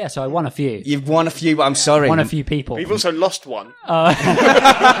 Oh yeah, so I won a few. You've won a few, but I'm sorry. Won a few people. We've also lost one.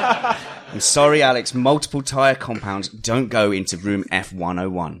 I'm sorry, Alex. Multiple tyre compounds don't go into room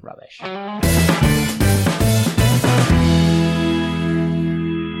F101. Rubbish.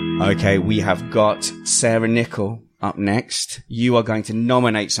 Okay, we have got Sarah Nicol up next. You are going to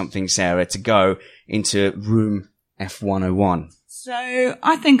nominate something, Sarah, to go into room F101. So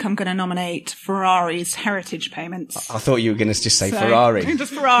I think I'm going to nominate Ferrari's heritage payments. I thought you were going to just say Ferrari.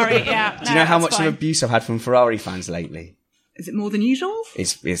 Just Ferrari, yeah. Do you know how much of abuse I've had from Ferrari fans lately? Is it more than usual?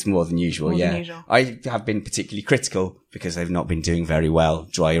 It's more than usual, more yeah. Than usual. I have been particularly critical because they've not been doing very well.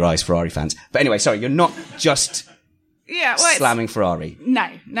 Dry your eyes, Ferrari fans. But anyway, sorry, you're not just slamming Ferrari.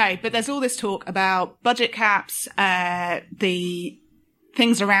 No, but there's all this talk about budget caps, the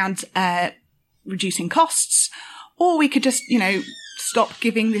things around reducing costs, or we could just, stop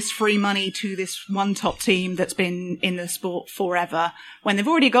giving this free money to this one top team that's been in the sport forever when they've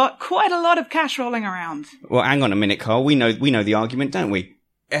already got quite a lot of cash rolling around. Well, hang on a minute, Carl. We know the argument, don't we?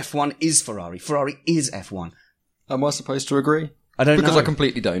 F1 is Ferrari. Ferrari is F1. Am I supposed to agree? I don't know. Because I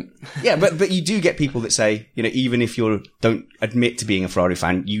completely don't. Yeah, but you do get people that say, even if you don't admit to being a Ferrari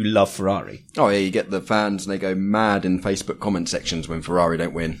fan, you love Ferrari. Oh yeah, you get the fans and they go mad in Facebook comment sections when Ferrari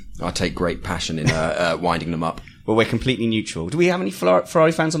don't win. I take great passion in winding them up. Well, we're completely neutral. Do we have any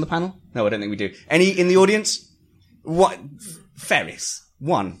Ferrari fans on the panel? No, I don't think we do. Any in the audience? What? Ferris.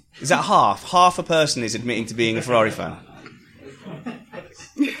 One. Is that half? Half a person is admitting to being a Ferrari fan.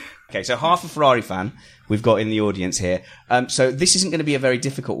 Okay, so half a Ferrari fan we've got in the audience here. So this isn't going to be a very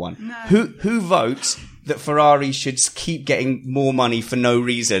difficult one. No. Who votes that Ferrari should keep getting more money for no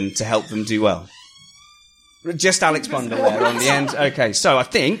reason to help them do well? Just Alex Bundle there on the end. Okay, so I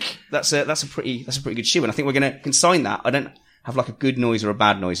think that's a pretty good shoe, and I think we're going to consign that. I don't have like a good noise or a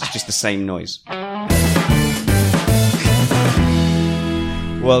bad noise; it's just the same noise.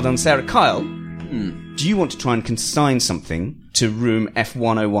 Well done, Sarah. Kyle, do you want to try and consign something to room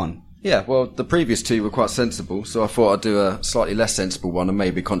F101? Yeah, well, the previous two were quite sensible, so I thought I'd do a slightly less sensible one and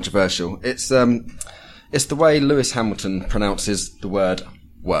maybe controversial. It's the way Lewis Hamilton pronounces the word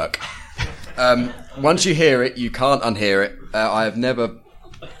work. Once you hear it, you can't unhear it. I've never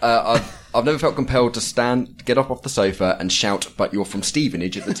felt compelled to get up off the sofa and shout, "But you're from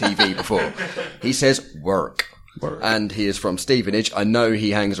Stevenage" at the TV before. He says work. And he is from Stevenage. I know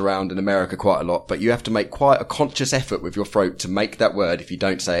he hangs around in America quite a lot, but you have to make quite a conscious effort with your throat to make that word, if you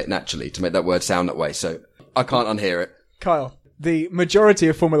don't say it naturally, to make that word sound that way. So I can't unhear it. Kyle, the majority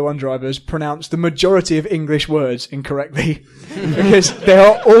of Formula One drivers pronounce the majority of English words incorrectly because they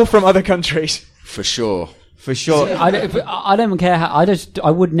are all from other countries. For sure. I don't care how.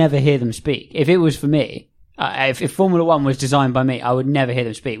 I would never hear them speak. If it was for me, if Formula One was designed by me, I would never hear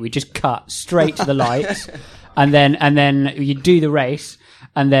them speak. We'd just cut straight to the lights, and then you do the race,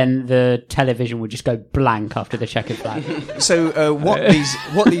 and then the television would just go blank after the checkered flag. So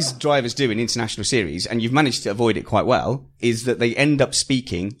what these drivers do in international series, and you've managed to avoid it quite well, is that they end up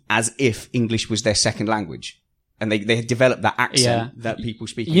speaking as if English was their second language. And they develop that accent that people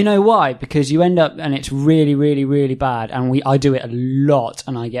speak. You know why? Because you end up, and it's really, really, really bad, and I do it a lot,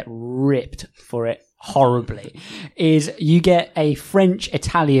 and I get ripped for it horribly, is you get a French,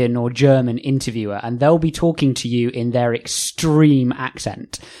 Italian, or German interviewer, and they'll be talking to you in their extreme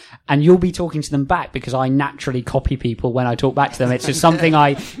accent. And you'll be talking to them back because I naturally copy people when I talk back to them. It's just something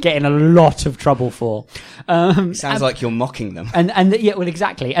I get in a lot of trouble for. Sounds like you're mocking them. Yeah, well,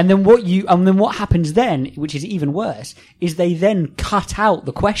 exactly. And then what happens then, which is even worse, is they then cut out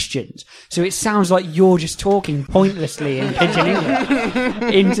the questions. So it sounds like you're just talking pointlessly in pidgin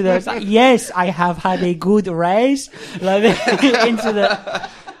English into the, like, yes, I have had a good race, like into the,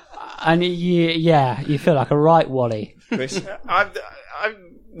 and you feel like a right Wally. Chris? I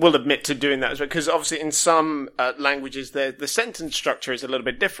will admit to doing that as well, because obviously in some languages the sentence structure is a little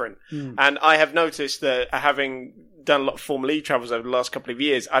bit different. And I have noticed that, having done a lot of Formula E travels over the last couple of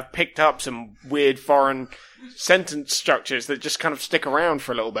years, I've picked up some weird foreign sentence structures that just kind of stick around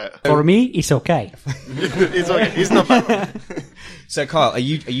for a little bit. For me, it's okay. It's okay. It's not bad. So Kyle, are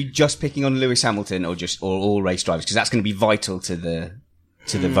you just picking on Lewis Hamilton or all race drivers? Because that's going to be vital to the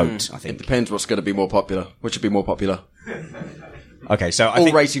vote, I think. It depends what's going to be more popular. Which would be more popular? Okay, so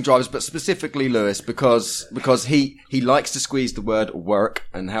all racing drivers, but specifically Lewis, because he likes to squeeze the word work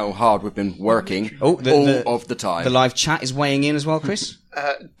and how hard we've been working all of the time. The live chat is weighing in as well, Chris.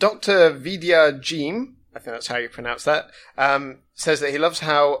 Dr. Vidya Jeem, I think that's how you pronounce that, says that he loves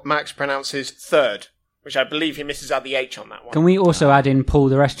how Max pronounces third, which I believe he misses out the H on that one. Can we also add in Paul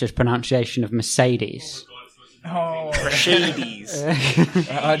the Rester's pronunciation of Mercedes? Oh, Mercedes. Sorry,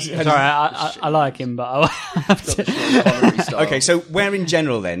 I like him, but I have to. Okay, so where in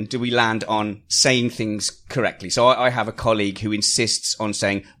general then do we land on saying things correctly? So I have a colleague who insists on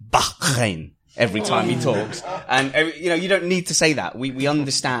saying Bahrain every time he talks, and you don't need to say that. We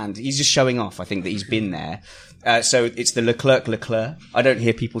understand. He's just showing off. I think that he's been there. So it's the Leclerc. I don't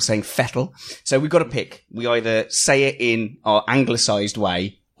hear people saying Vettel. So we've got to pick. We either say it in our anglicised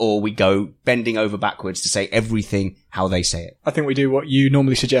way, or we go bending over backwards to say everything how they say it. I think we do what you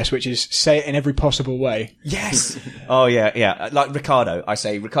normally suggest, which is say it in every possible way. Yes. Oh, yeah. Like Ricciardo. I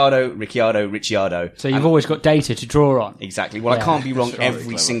say Ricciardo, Ricciardo. So you've always got data to draw on. Exactly. Well, I can't be wrong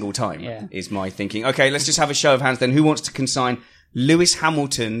every single time, is my thinking. Okay, let's just have a show of hands then. Who wants to consign Lewis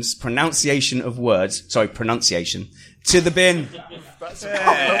Hamilton's pronunciation to the bin?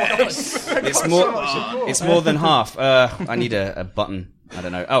 It's more than half. I need a button. I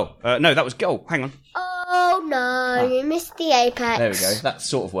don't know. No, that was goal. Hang on. Oh, no, you missed the apex. There we go. That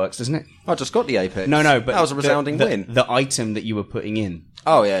sort of works, doesn't it? I just got the apex. No, but that was a resounding win. The item that you were putting in.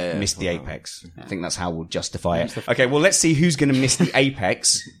 Oh, yeah. Missed the apex. I think that's how we'll justify it. Okay, well, let's see who's going to miss the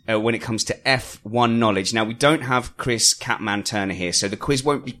apex when it comes to F1 knowledge. Now, we don't have Chris Catman Turner here, so the quiz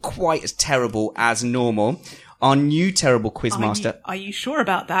won't be quite as terrible as normal. Our new terrible quizmaster. Are you sure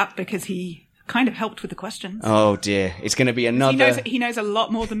about that? Because he kind of helped with the questions. Oh dear. It's going to be another... He knows a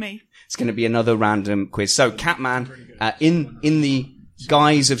lot more than me. It's going to be another random quiz. So Catman, in the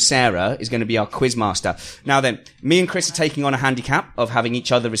guise of Sarah, is going to be our quizmaster. Now then, me and Chris are taking on a handicap of having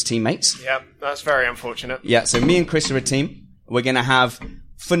each other as teammates. Yep, that's very unfortunate. Yeah, so me and Chris are a team. We're going to have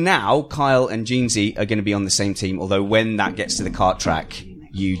For now, Kyle and Jeansy are going to be on the same team, although when that gets to the kart track,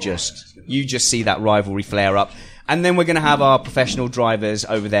 you just see that rivalry flare up. And then we're going to have our professional drivers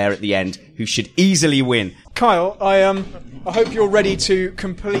over there at the end who should easily win. Kyle, I hope you're ready to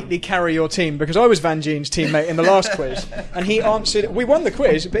completely carry your team, because I was Van Geen's teammate in the last quiz, and he answered. We won the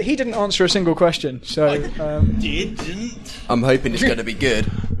quiz, but he didn't answer a single question. So didn't. I'm hoping it's going to be good.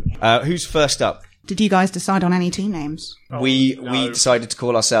 Who's first up? Did you guys decide on any team names? We decided to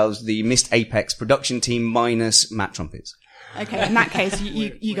call ourselves the Missed Apex production team minus Matt Trumpets. Okay, in that case,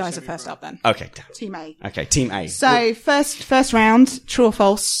 you guys are first up then. Okay. Team A. Okay, Team A. So, first round, true or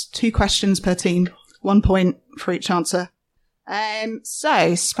false, 2 questions per team, 1 point for each answer.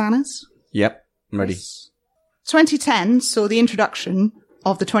 So, Spanners. Yep, I'm ready. 2010 saw the introduction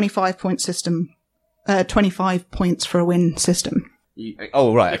of the 25-point system, 25 points for a win system.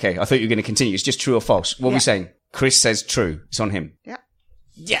 Oh, right, okay. I thought you were going to continue. It's just true or false. What are we saying? Chris says true. It's on him. Yeah.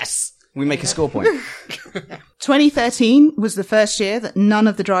 Yes! We make a score point. 2013 was the first year that none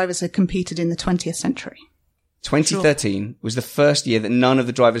of the drivers had competed in the 20th century. 2013 was the first year that none of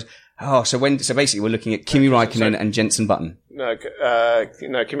the drivers... So basically we're looking at Kimi Räikkönen and Jenson Button. No,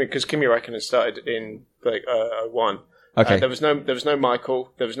 because Kimi Räikkönen started in 01. Okay. There was no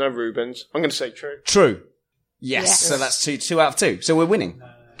Michael. There was no Rubens. I'm going to say true. True. Yes. So that's two out of 2. So we're winning.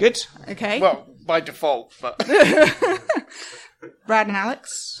 Good. Okay. Well, by default, but... Brad and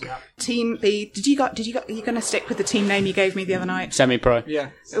Alex. Yeah. Team B. Are you going to stick with the team name you gave me the other night? Semi-pro. Yeah.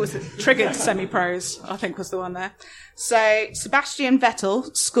 It was Triggered Semi-Pros, I think was the one there. So, Sebastian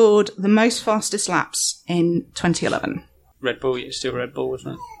Vettel scored the most fastest laps in 2011. Red Bull, it's still Red Bull,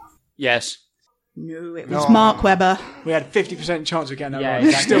 wasn't it? Yes. No, it was Mark Webber. We had 50% chance of getting that wrong.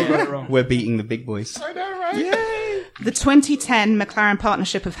 Exactly. Still got it wrong. We're beating the big boys. I know, right? Yay! The 2010 McLaren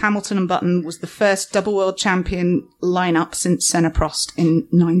partnership of Hamilton and Button was the first double world champion lineup since Senna Prost in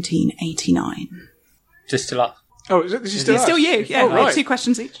 1989. Just still up. Oh, this is still us? Still you, yeah. Right. 2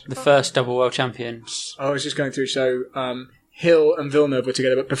 questions each. The first double world champions. I was just going through, so Hill and Villeneuve were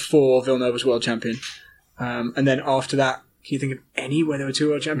together, but before Villeneuve was world champion. And then after that, can you think of any where there were 2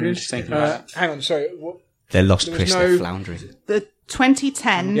 world champions? Just thinking about that. Hang on, sorry. What? They're lost, Chris. They're floundering. The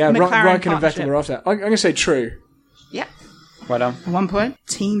 2010 yeah, McLaren Räikkönen and Vettel were after that. I'm going to say true. Yeah. Well done. 1 point.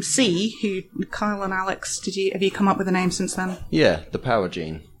 Team C, who Kyle and Alex, have you come up with a name since then? Yeah, the Power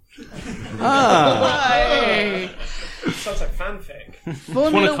Gene. Hey. Sounds like fanfic.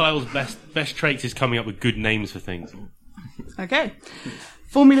 One of Kyle's best traits is coming up with good names for things. Okay.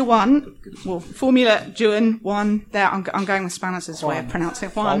 Formula 1, Formula Juan 1, there, I'm going with Spanners' way of pronouncing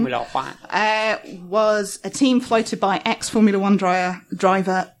it. Formula 1. Was a team floated by ex-Formula 1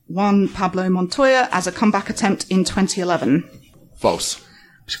 driver Juan Pablo Montoya as a comeback attempt in 2011. False.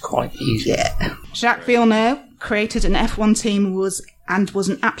 It's quite easy. Yeah. Jacques Villeneuve created an F1 team was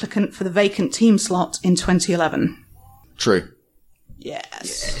an applicant for the vacant team slot in 2011. True. Yes.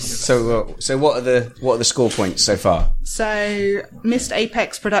 So what are the score points so far? So Missed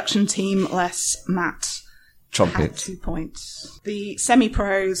Apex production team less Matt Trumpet had 2 points. The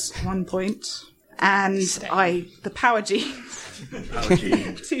semi-pros 1 point, and the Power G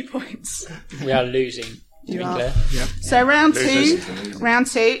 2 points. We are losing. You are. Clear. Yeah. So round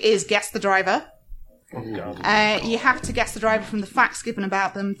two is guess the driver. Oh God. You have to guess the driver from the facts given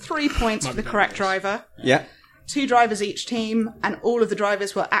about them. 3 points for the correct driver. Yeah. 2 drivers each team, and all of the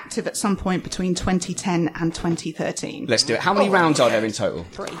drivers were active at some point between 2010 and 2013. Let's do it. How many rounds are there in total?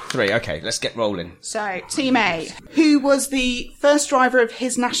 3. 3, okay. Let's get rolling. So, Team A. Who was the first driver of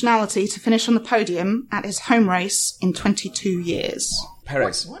his nationality to finish on the podium at his home race in 22 years?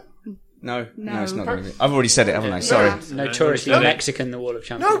 Perez. What? No, it's not going to be. I've already said it, haven't I? Sorry. Notoriously Mexican, the Wall of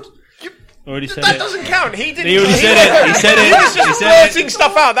Champions. No. Already said that it. Doesn't count. He didn't. He already said it. He said it. He was just blurting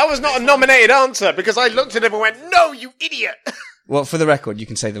stuff out. That was not a nominated answer because I looked at him and went, "No, you idiot." Well, for the record, you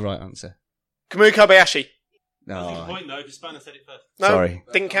can say the right answer. Kamui Kobayashi. No. That's the point though, because Spanner said it first. No, sorry.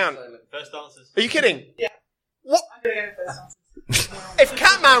 Didn't count. First answers. Are you kidding? Yeah. What? If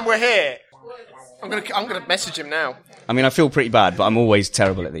Catman were here, I'm gonna message him now. I mean, I feel pretty bad, but I'm always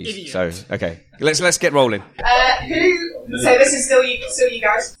terrible at these. Idiot. So, okay, let's get rolling. So this is still you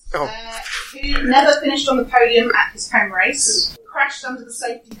guys. Who never finished on the podium at his home race, crashed under the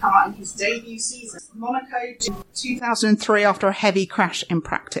safety car in his debut season, Monaco 2003 after a heavy crash in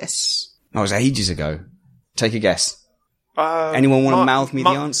practice. That was ages ago. Take a guess. Anyone want to mouth me the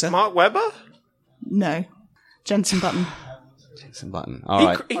answer? Mark Webber? No. Jenson Button. Jenson Button. All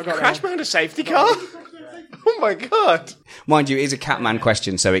right. He crashed behind a safety car? Oh my God. Mind you, it is a Catman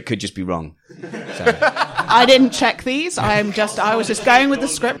question, so it could just be wrong. So. I didn't check these. I was just going with the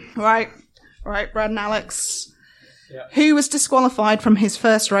script. Right, Brad and Alex. Who was disqualified from his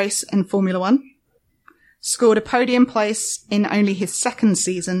first race in Formula One, scored a podium place in only his second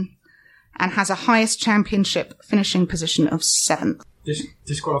season, and has a highest championship finishing position of 7th.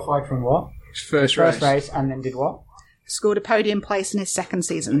 Disqualified from what? First race, and then did what? Scored a podium place in his second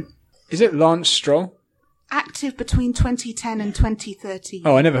season. Is it Lance Stroll? Active between 2010 and 2013.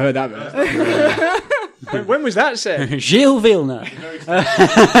 Oh, I never heard that bit. When was that said? Gilles Villeneuve.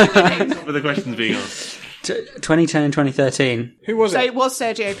 With the questions being asked. 2010 and 2013. Who was it? So it was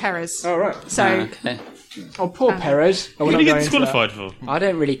Sergio Perez. Oh, right. So, Okay. Oh, poor Perez. Who did he get disqualified for? I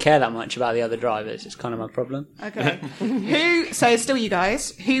don't really care that much about the other drivers. It's kind of my problem. okay. So still you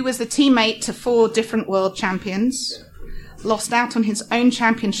guys. Who was the teammate to 4 different world champions, lost out on his own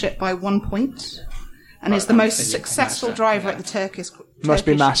championship by 1 point, and is the most successful driver at the Turkish Must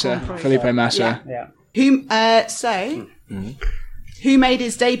be Turkish Massa. Grand Prix. Felipe Massa. Yeah. Who made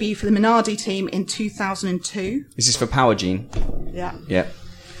his debut for the Minardi team in 2002? Is this for Power Gene? Yeah. Yeah.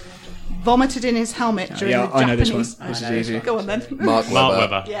 Vomited in his helmet during the I know this Japanese... one. This is easy. Go on then. Mark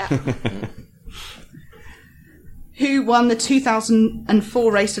Webber. Yeah. Who won the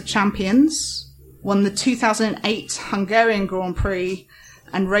 2004 Race of Champions, won the 2008 Hungarian Grand Prix,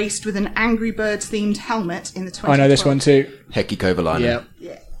 and raced with an Angry Birds themed helmet in the 2012. I know this one too. Heikki Kovalainen.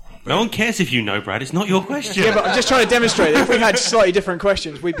 Yeah. No one cares if you know, Brad. It's not your question. Yeah, but I'm just trying to demonstrate that if we had slightly different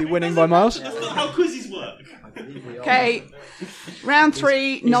questions, we'd be winning by miles. That's not how quizzes work. Okay, round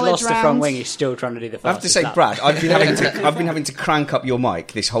 3, He's knowledge lost round. the front wing. He's still trying to do the fastest I have to say, lap. Brad, I've been having to crank up your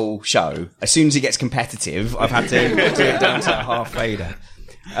mic this whole show. As soon as it gets competitive, I've had to do it down to a half fader.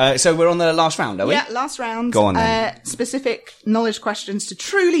 So we're on the last round, are we? Yeah, last round. Go on then. Specific knowledge questions to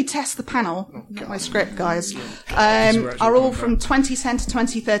truly test the panel. Get my script, guys. Are all from 2010 to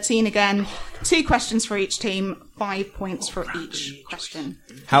 2013 again. 2 questions for each team, 5 points for each question.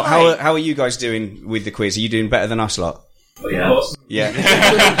 How are you guys doing with the quiz? Are you doing better than us lot? Oh, yeah.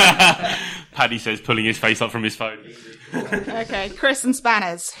 Yeah. Paddy says, pulling his face up from his phone. Okay, Chris and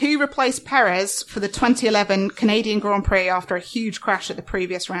Spanners. Who replaced Perez for the 2011 Canadian Grand Prix after a huge crash at the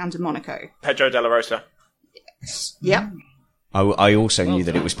previous round in Monaco? Pedro de la Rosa. Yep. I also knew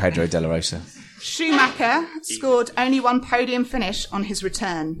that it was Pedro de la Rosa. Schumacher scored only 1 podium finish on his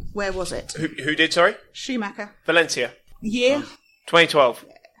return. Where was it? Who did, sorry? Schumacher. Valencia. Year? 2012.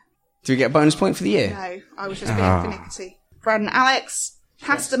 Do we get a bonus point for the year? No, I was just being finicky. Brad and Alex.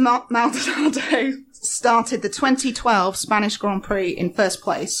 Pastor Maldonado started the 2012 Spanish Grand Prix in first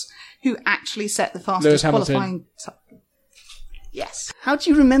place. Who actually set the fastest qualifying time? Yes. How do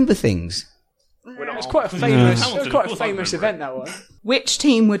you remember things? It's quite a famous event, that one. Which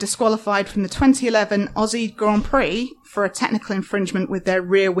team were disqualified from the 2011 Aussie Grand Prix for a technical infringement with their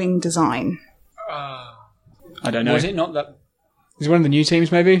rear wing design? I don't know. Was it not that? Is it one of the new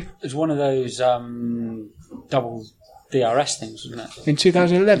teams, maybe? It was one of those double DRS things, wasn't it? In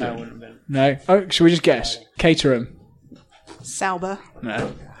 2011? No, it wouldn't have been. No. Oh, should we just guess? Caterham. Sauber.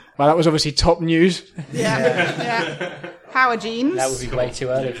 No. Well, that was obviously top news. Yeah. Power Jeans. That would be way too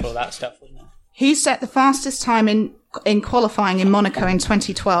early for all that stuff, wouldn't it? He set the fastest time in qualifying in Monaco in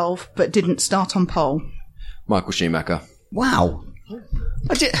 2012, but didn't start on pole. Michael Schumacher. Wow.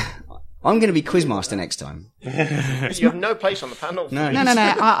 I'm going to be quizmaster next time. You have no place on the panel. No.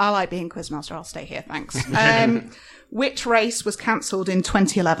 I like being quizmaster. I'll stay here, thanks. Which race was cancelled in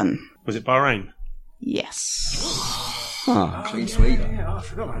 2011? Was it Bahrain? Yes. Clean sweep. Yeah, I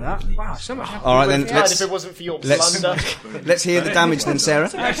forgot about that. Wow, so much happened. All right, then. If it wasn't for your blunder. Let's hear the damage then, Sarah.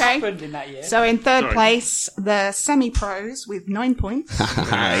 Okay. So in third place, the semi-pros with 9 points.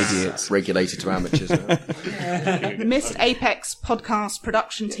 Idiots. Regulated to amateurs. The Missed Apex podcast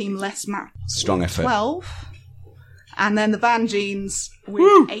production team, Les Matt. Strong effort. 12. And then the Van Jeans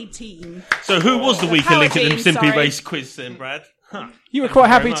with 18. So who was the weaker link at the Jeans, Simply sorry. Race quiz then, Brad? Huh. You were quite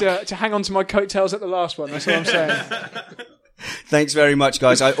happy to hang on to my coattails at the last one, that's what I'm saying. Thanks very much,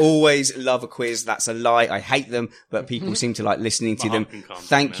 guys. I always love a quiz. That's a lie. I hate them, but people seem to like listening to them.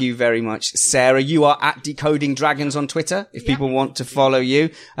 Thank you very much. Sarah, you are at Decoding Dragons on Twitter, if people want to follow you.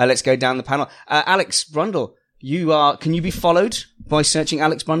 Let's go down the panel. Alex Brundle, can you be followed by searching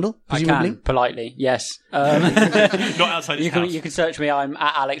Alex Brundle, presumably? I can, politely, yes. Not outside his house. You can search me. I'm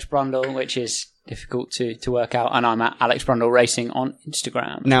at Alex Brundle, which is difficult to work out, and I'm at Alex Brundle Racing on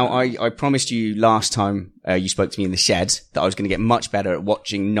Instagram. Now, I promised you last time you spoke to me in the shed that I was going to get much better at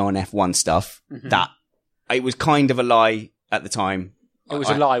watching non-F1 stuff. Mm-hmm. That it was kind of a lie at the time. It was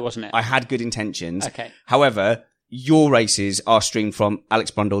a lie, wasn't it? I had good intentions. Okay. However, your races are streamed from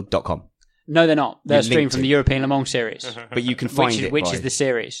alexbrundle.com. No, they're not. They're You're streamed linked from to- the European Le Mans series. But you can find which is the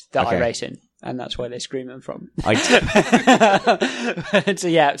series that I race in. and that's where they scream them from. I So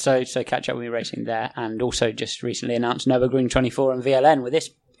yeah, so catch up with me racing there, and also just recently announced Nürburgring 24 and VLN with this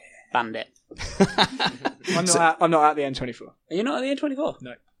bandit. I'm not at the N24. Are you not at the N24?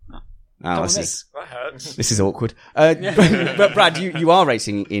 No. Oh, this hurts. is awkward. But Brad, you are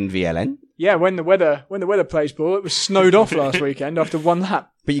racing in VLN. Yeah, when the weather plays ball, it was snowed off last weekend after one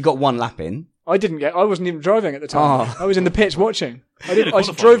lap. But you got one lap in. I wasn't even driving at the time. I was in the pits watching. I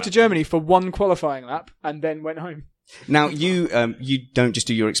drove to Germany for one qualifying lap and then went home. Now, you don't just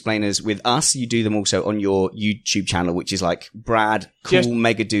do your explainers with us, you do them also on your YouTube channel, which is like Brad Cool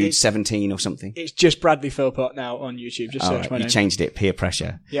Mega Dude 17 or something. It's just Bradley Philpott now on YouTube. Just search my name. You changed it, peer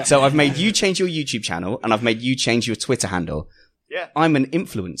pressure. Yeah. So I've made you change your YouTube channel and I've made you change your Twitter handle. Yeah. I'm an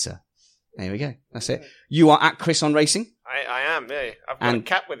influencer. There we go. That's it. You are at Chris on Racing. I am, yeah. I've got a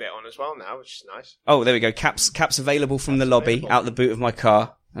cap with it on as well now, which is nice. Oh, there we go. Caps available from the lobby, out the boot of my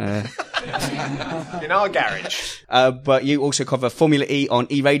car. In our garage. But you also cover Formula E on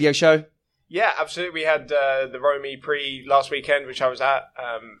E-Radio Show. Yeah, absolutely. We had the Rome E-Prix last weekend, which I was at.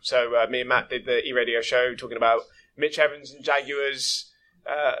 So me and Matt did the E-Radio Show talking about Mitch Evans and Jaguars'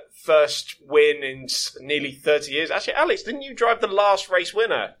 first win in nearly 30 years. Actually, Alex, didn't you drive the last race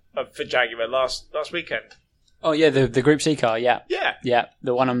winner for Jaguar last weekend? Oh yeah, the Group C car, yeah. Yeah. Yeah,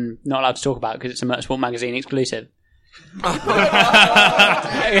 the one I'm not allowed to talk about because it's a Motorsport magazine exclusive. It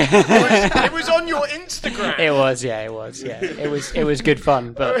was on your Instagram. It was. It was good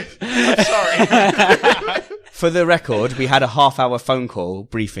fun, but I'm sorry. For the record, we had a half-hour phone call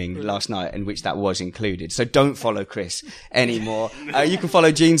briefing last night in which that was included. So don't follow Chris anymore. You can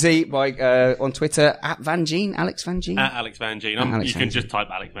follow Jeansy on Twitter at Van Gene, Alex Van Gene. At Alex Van Gene. You can just type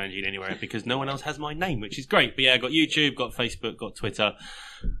Alex Van Gene anywhere because no one else has my name, which is great. But yeah, got YouTube, got Facebook, got Twitter.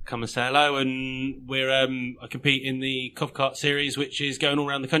 Come and say hello, and I compete in the Covkart series, which is going all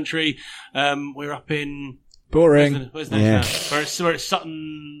around the country. We're up in boring. Where's the next round? We're at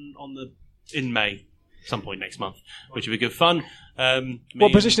Sutton in May, some point next month, which will be good fun.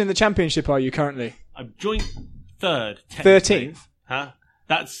 What position in the championship are you currently? I'm joint third. 13th. Huh?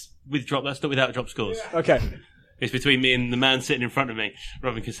 That's with drop. That's not without drop scores. Okay. It's between me and the man sitting in front of me,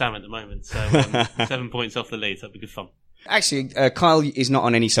 Robin Kassam, at the moment. So 7 points off the lead. So that'll be good fun. Actually, Kyle is not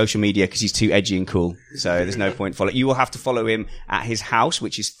on any social media because he's too edgy and cool. So there's no point following. You will have to follow him at his house,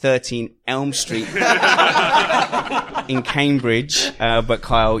 which is 13 Elm Street in Cambridge. But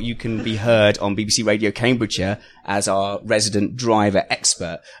Kyle, you can be heard on BBC Radio Cambridgeshire as our resident driver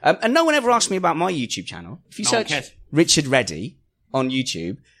expert. And no one ever asked me about my YouTube channel. If you search Richard Reddy on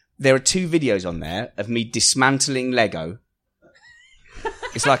YouTube, there are 2 videos on there of me dismantling Lego.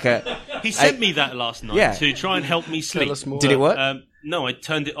 It's like He sent me that last night to try and help me sleep. Did it work? No, I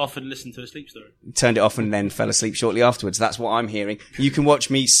turned it off and listened to a sleep story. Turned it off and then fell asleep shortly afterwards. That's what I'm hearing. You can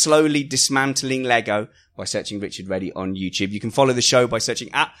watch me slowly dismantling Lego by searching Richard Reddy on YouTube. You can follow the show by searching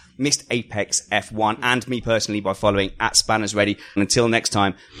at Missed Apex F1 and me personally by following at Spanners Ready. And until next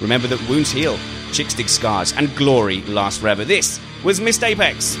time, remember that wounds heal, chicks dig scars, and glory lasts forever. This was Missed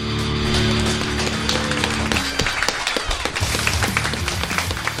Apex.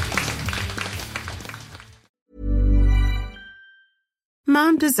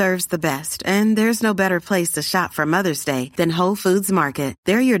 Mom deserves the best, and there's no better place to shop for Mother's Day than Whole Foods Market.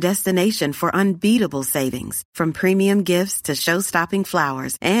 They're your destination for unbeatable savings, from premium gifts to show-stopping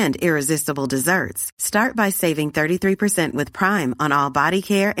flowers and irresistible desserts. Start by saving 33% with Prime on all body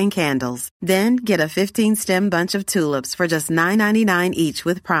care and candles. Then get a 15-stem bunch of tulips for just $9.99 each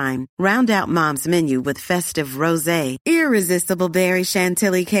with Prime. Round out Mom's menu with festive rosé, irresistible berry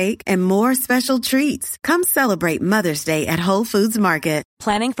chantilly cake, and more special treats. Come celebrate Mother's Day at Whole Foods Market.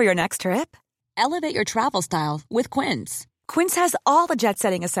 Planning for your next trip? Elevate your travel style with Quince. Quince has all the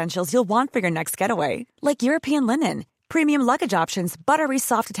jet-setting essentials you'll want for your next getaway, like European linen, premium luggage options, buttery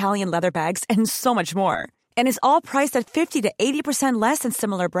soft Italian leather bags, and so much more. And is all priced at 50 to 80% less than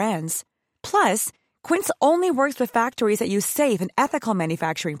similar brands. Plus, Quince only works with factories that use safe and ethical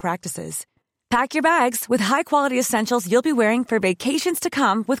manufacturing practices. Pack your bags with high-quality essentials you'll be wearing for vacations to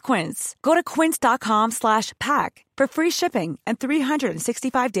come with Quince. Go to quince.com/pack for free shipping and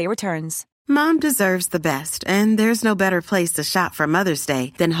 365-day returns. Mom deserves the best, and there's no better place to shop for Mother's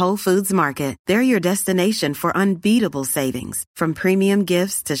Day than Whole Foods Market. They're your destination for unbeatable savings, from premium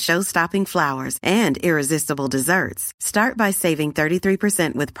gifts to show-stopping flowers and irresistible desserts. Start by saving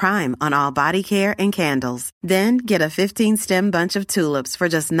 33% with Prime on all body care and candles. Then get a 15-stem bunch of tulips for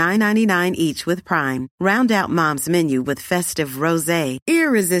just $9.99 each with Prime. Round out Mom's menu with festive rosé,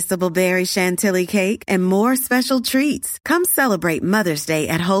 irresistible berry chantilly cake, and more special treats. Come celebrate Mother's Day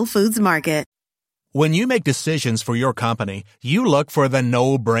at Whole Foods Market. When you make decisions for your company, you look for the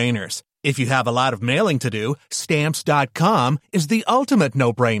no-brainers. If you have a lot of mailing to do, Stamps.com is the ultimate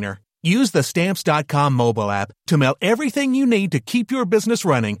no-brainer. Use the Stamps.com mobile app to mail everything you need to keep your business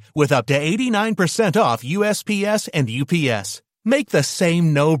running with up to 89% off USPS and UPS. Make the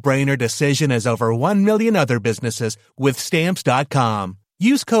same no-brainer decision as over 1 million other businesses with Stamps.com.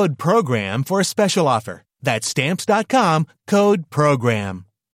 Use code PROGRAM for a special offer. That's Stamps.com, code PROGRAM.